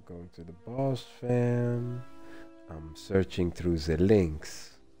 And I'm going to the boss fam. I'm searching through the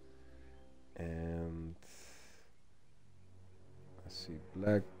links, and I see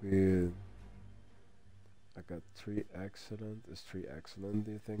Blackbeard. I got 3 excellent. Is 3 excellent,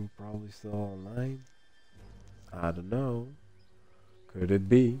 do you think, probably still online? I don't know. Could it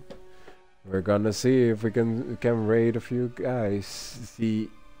be? We're gonna see if we can raid a few guys. See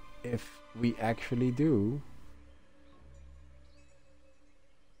if we actually do.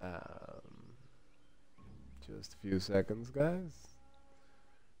 Just a few seconds, guys.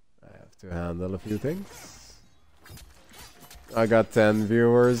 I have to handle a few things. I got 10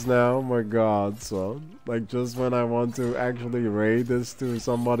 viewers now, my god. So, like, just when I want to actually raid this to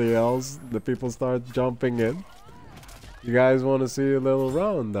somebody else, the people start jumping in. You guys want to see a little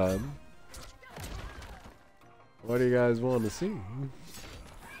round then? What do you guys want to see?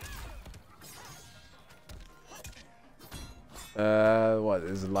 What,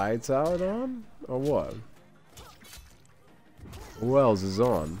 is lights out on? Or what? Who else is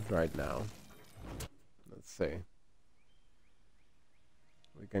on right now? Let's see.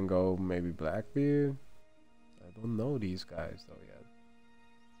 We can go maybe Blackbeard. I don't know these guys though yet.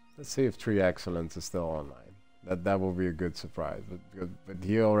 Let's see if 3 Excellence is still online. That will be a good surprise. But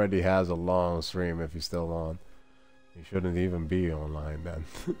he already has a long stream if he's still on. He shouldn't even be online then.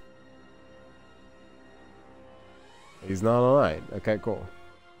 He's not online. Okay, cool.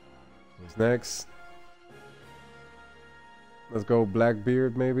 Who's next? Let's go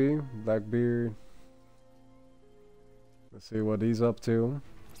Blackbeard maybe. Blackbeard. Let's see what he's up to.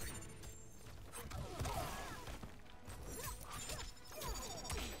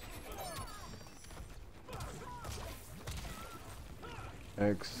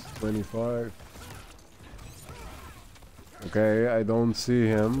 X25. Okay, I don't see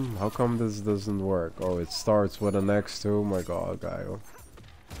him. How come this doesn't work? Oh, it starts with an X2. My god, guy.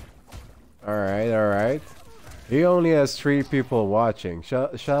 Alright, alright. He only has 3 people watching.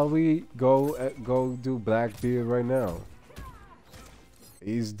 Shall we go do Blackbeard right now?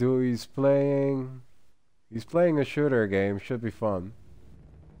 He's playing a shooter game. Should be fun.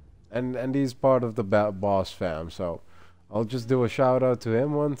 And he's part of the boss fam, so I'll just do a shout out to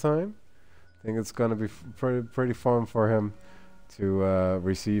him one time. I think it's gonna be pretty fun for him to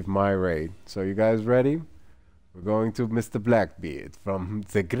receive my raid. So you guys ready? We're going to Mr. Blackbeard, from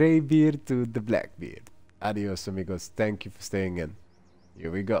the Greybeard to the Blackbeard. Adios, amigos. Thank you for staying in.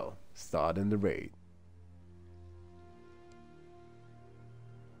 Here we go. Starting the raid.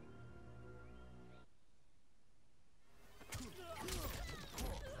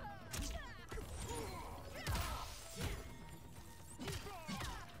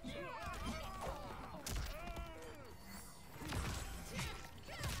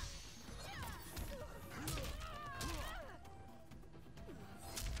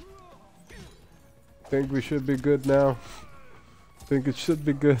 Think we should be good now. Think it should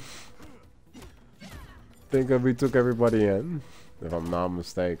be good. Think that we took everybody in, if I'm not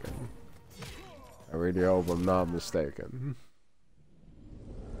mistaken. I really hope I'm not mistaken.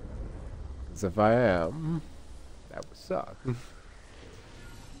 Because if I am, that would suck.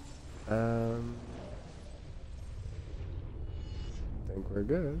 Think we're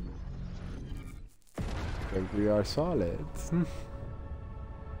good. Think we are solid.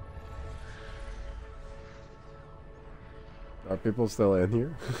 Are people still in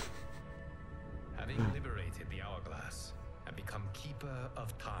here? Having liberated the hourglass and become keeper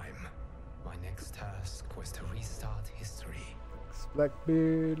of time, my next task was to restart history.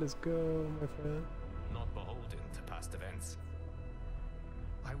 Blackbeard, let's go, my friend. Not beholden to past events.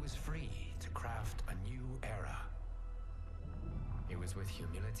 I was free to craft a new era. It was with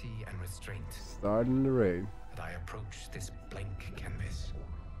humility and restraint Starting the raid. that I approached this blank canvas.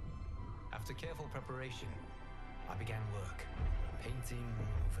 After careful preparation, I began work, painting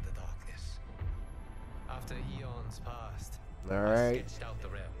over the darkness. After eons passed, I sketched out the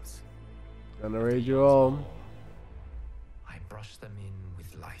realms. Gonna raid you all. I brushed them in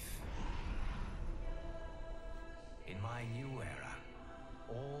with life. In my new era,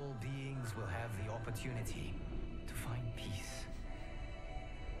 all beings will have the opportunity to find peace.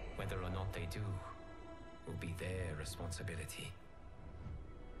 Whether or not they do will be their responsibility.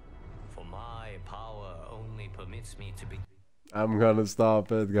 For my power only permits me to be... I'm gonna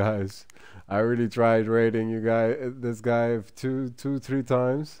stop it, guys. I really tried rating you guys, this guy two, 3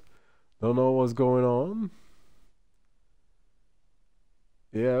 times. Don't know what's going on.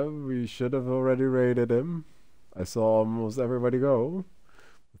 Yeah, we should have already rated him. I saw almost everybody go.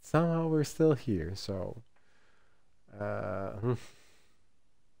 But somehow we're still here, so... if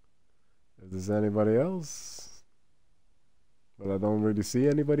there's anybody else... But I don't really see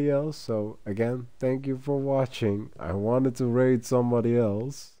anybody else, so again, thank you for watching. I wanted to raid somebody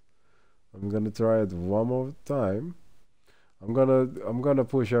else. I'm gonna try it one more time. I'm gonna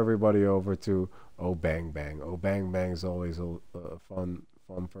push everybody over to Oh Bang Bang. Oh Bang Bang is always a fun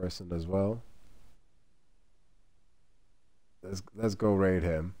person as well. Let's go raid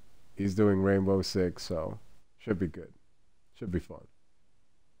him. He's doing Rainbow Six, so should be good. Should be fun.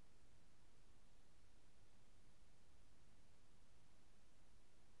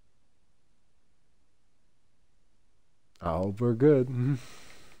 I hope we're good.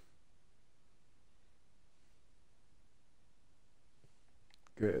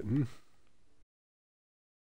 Good.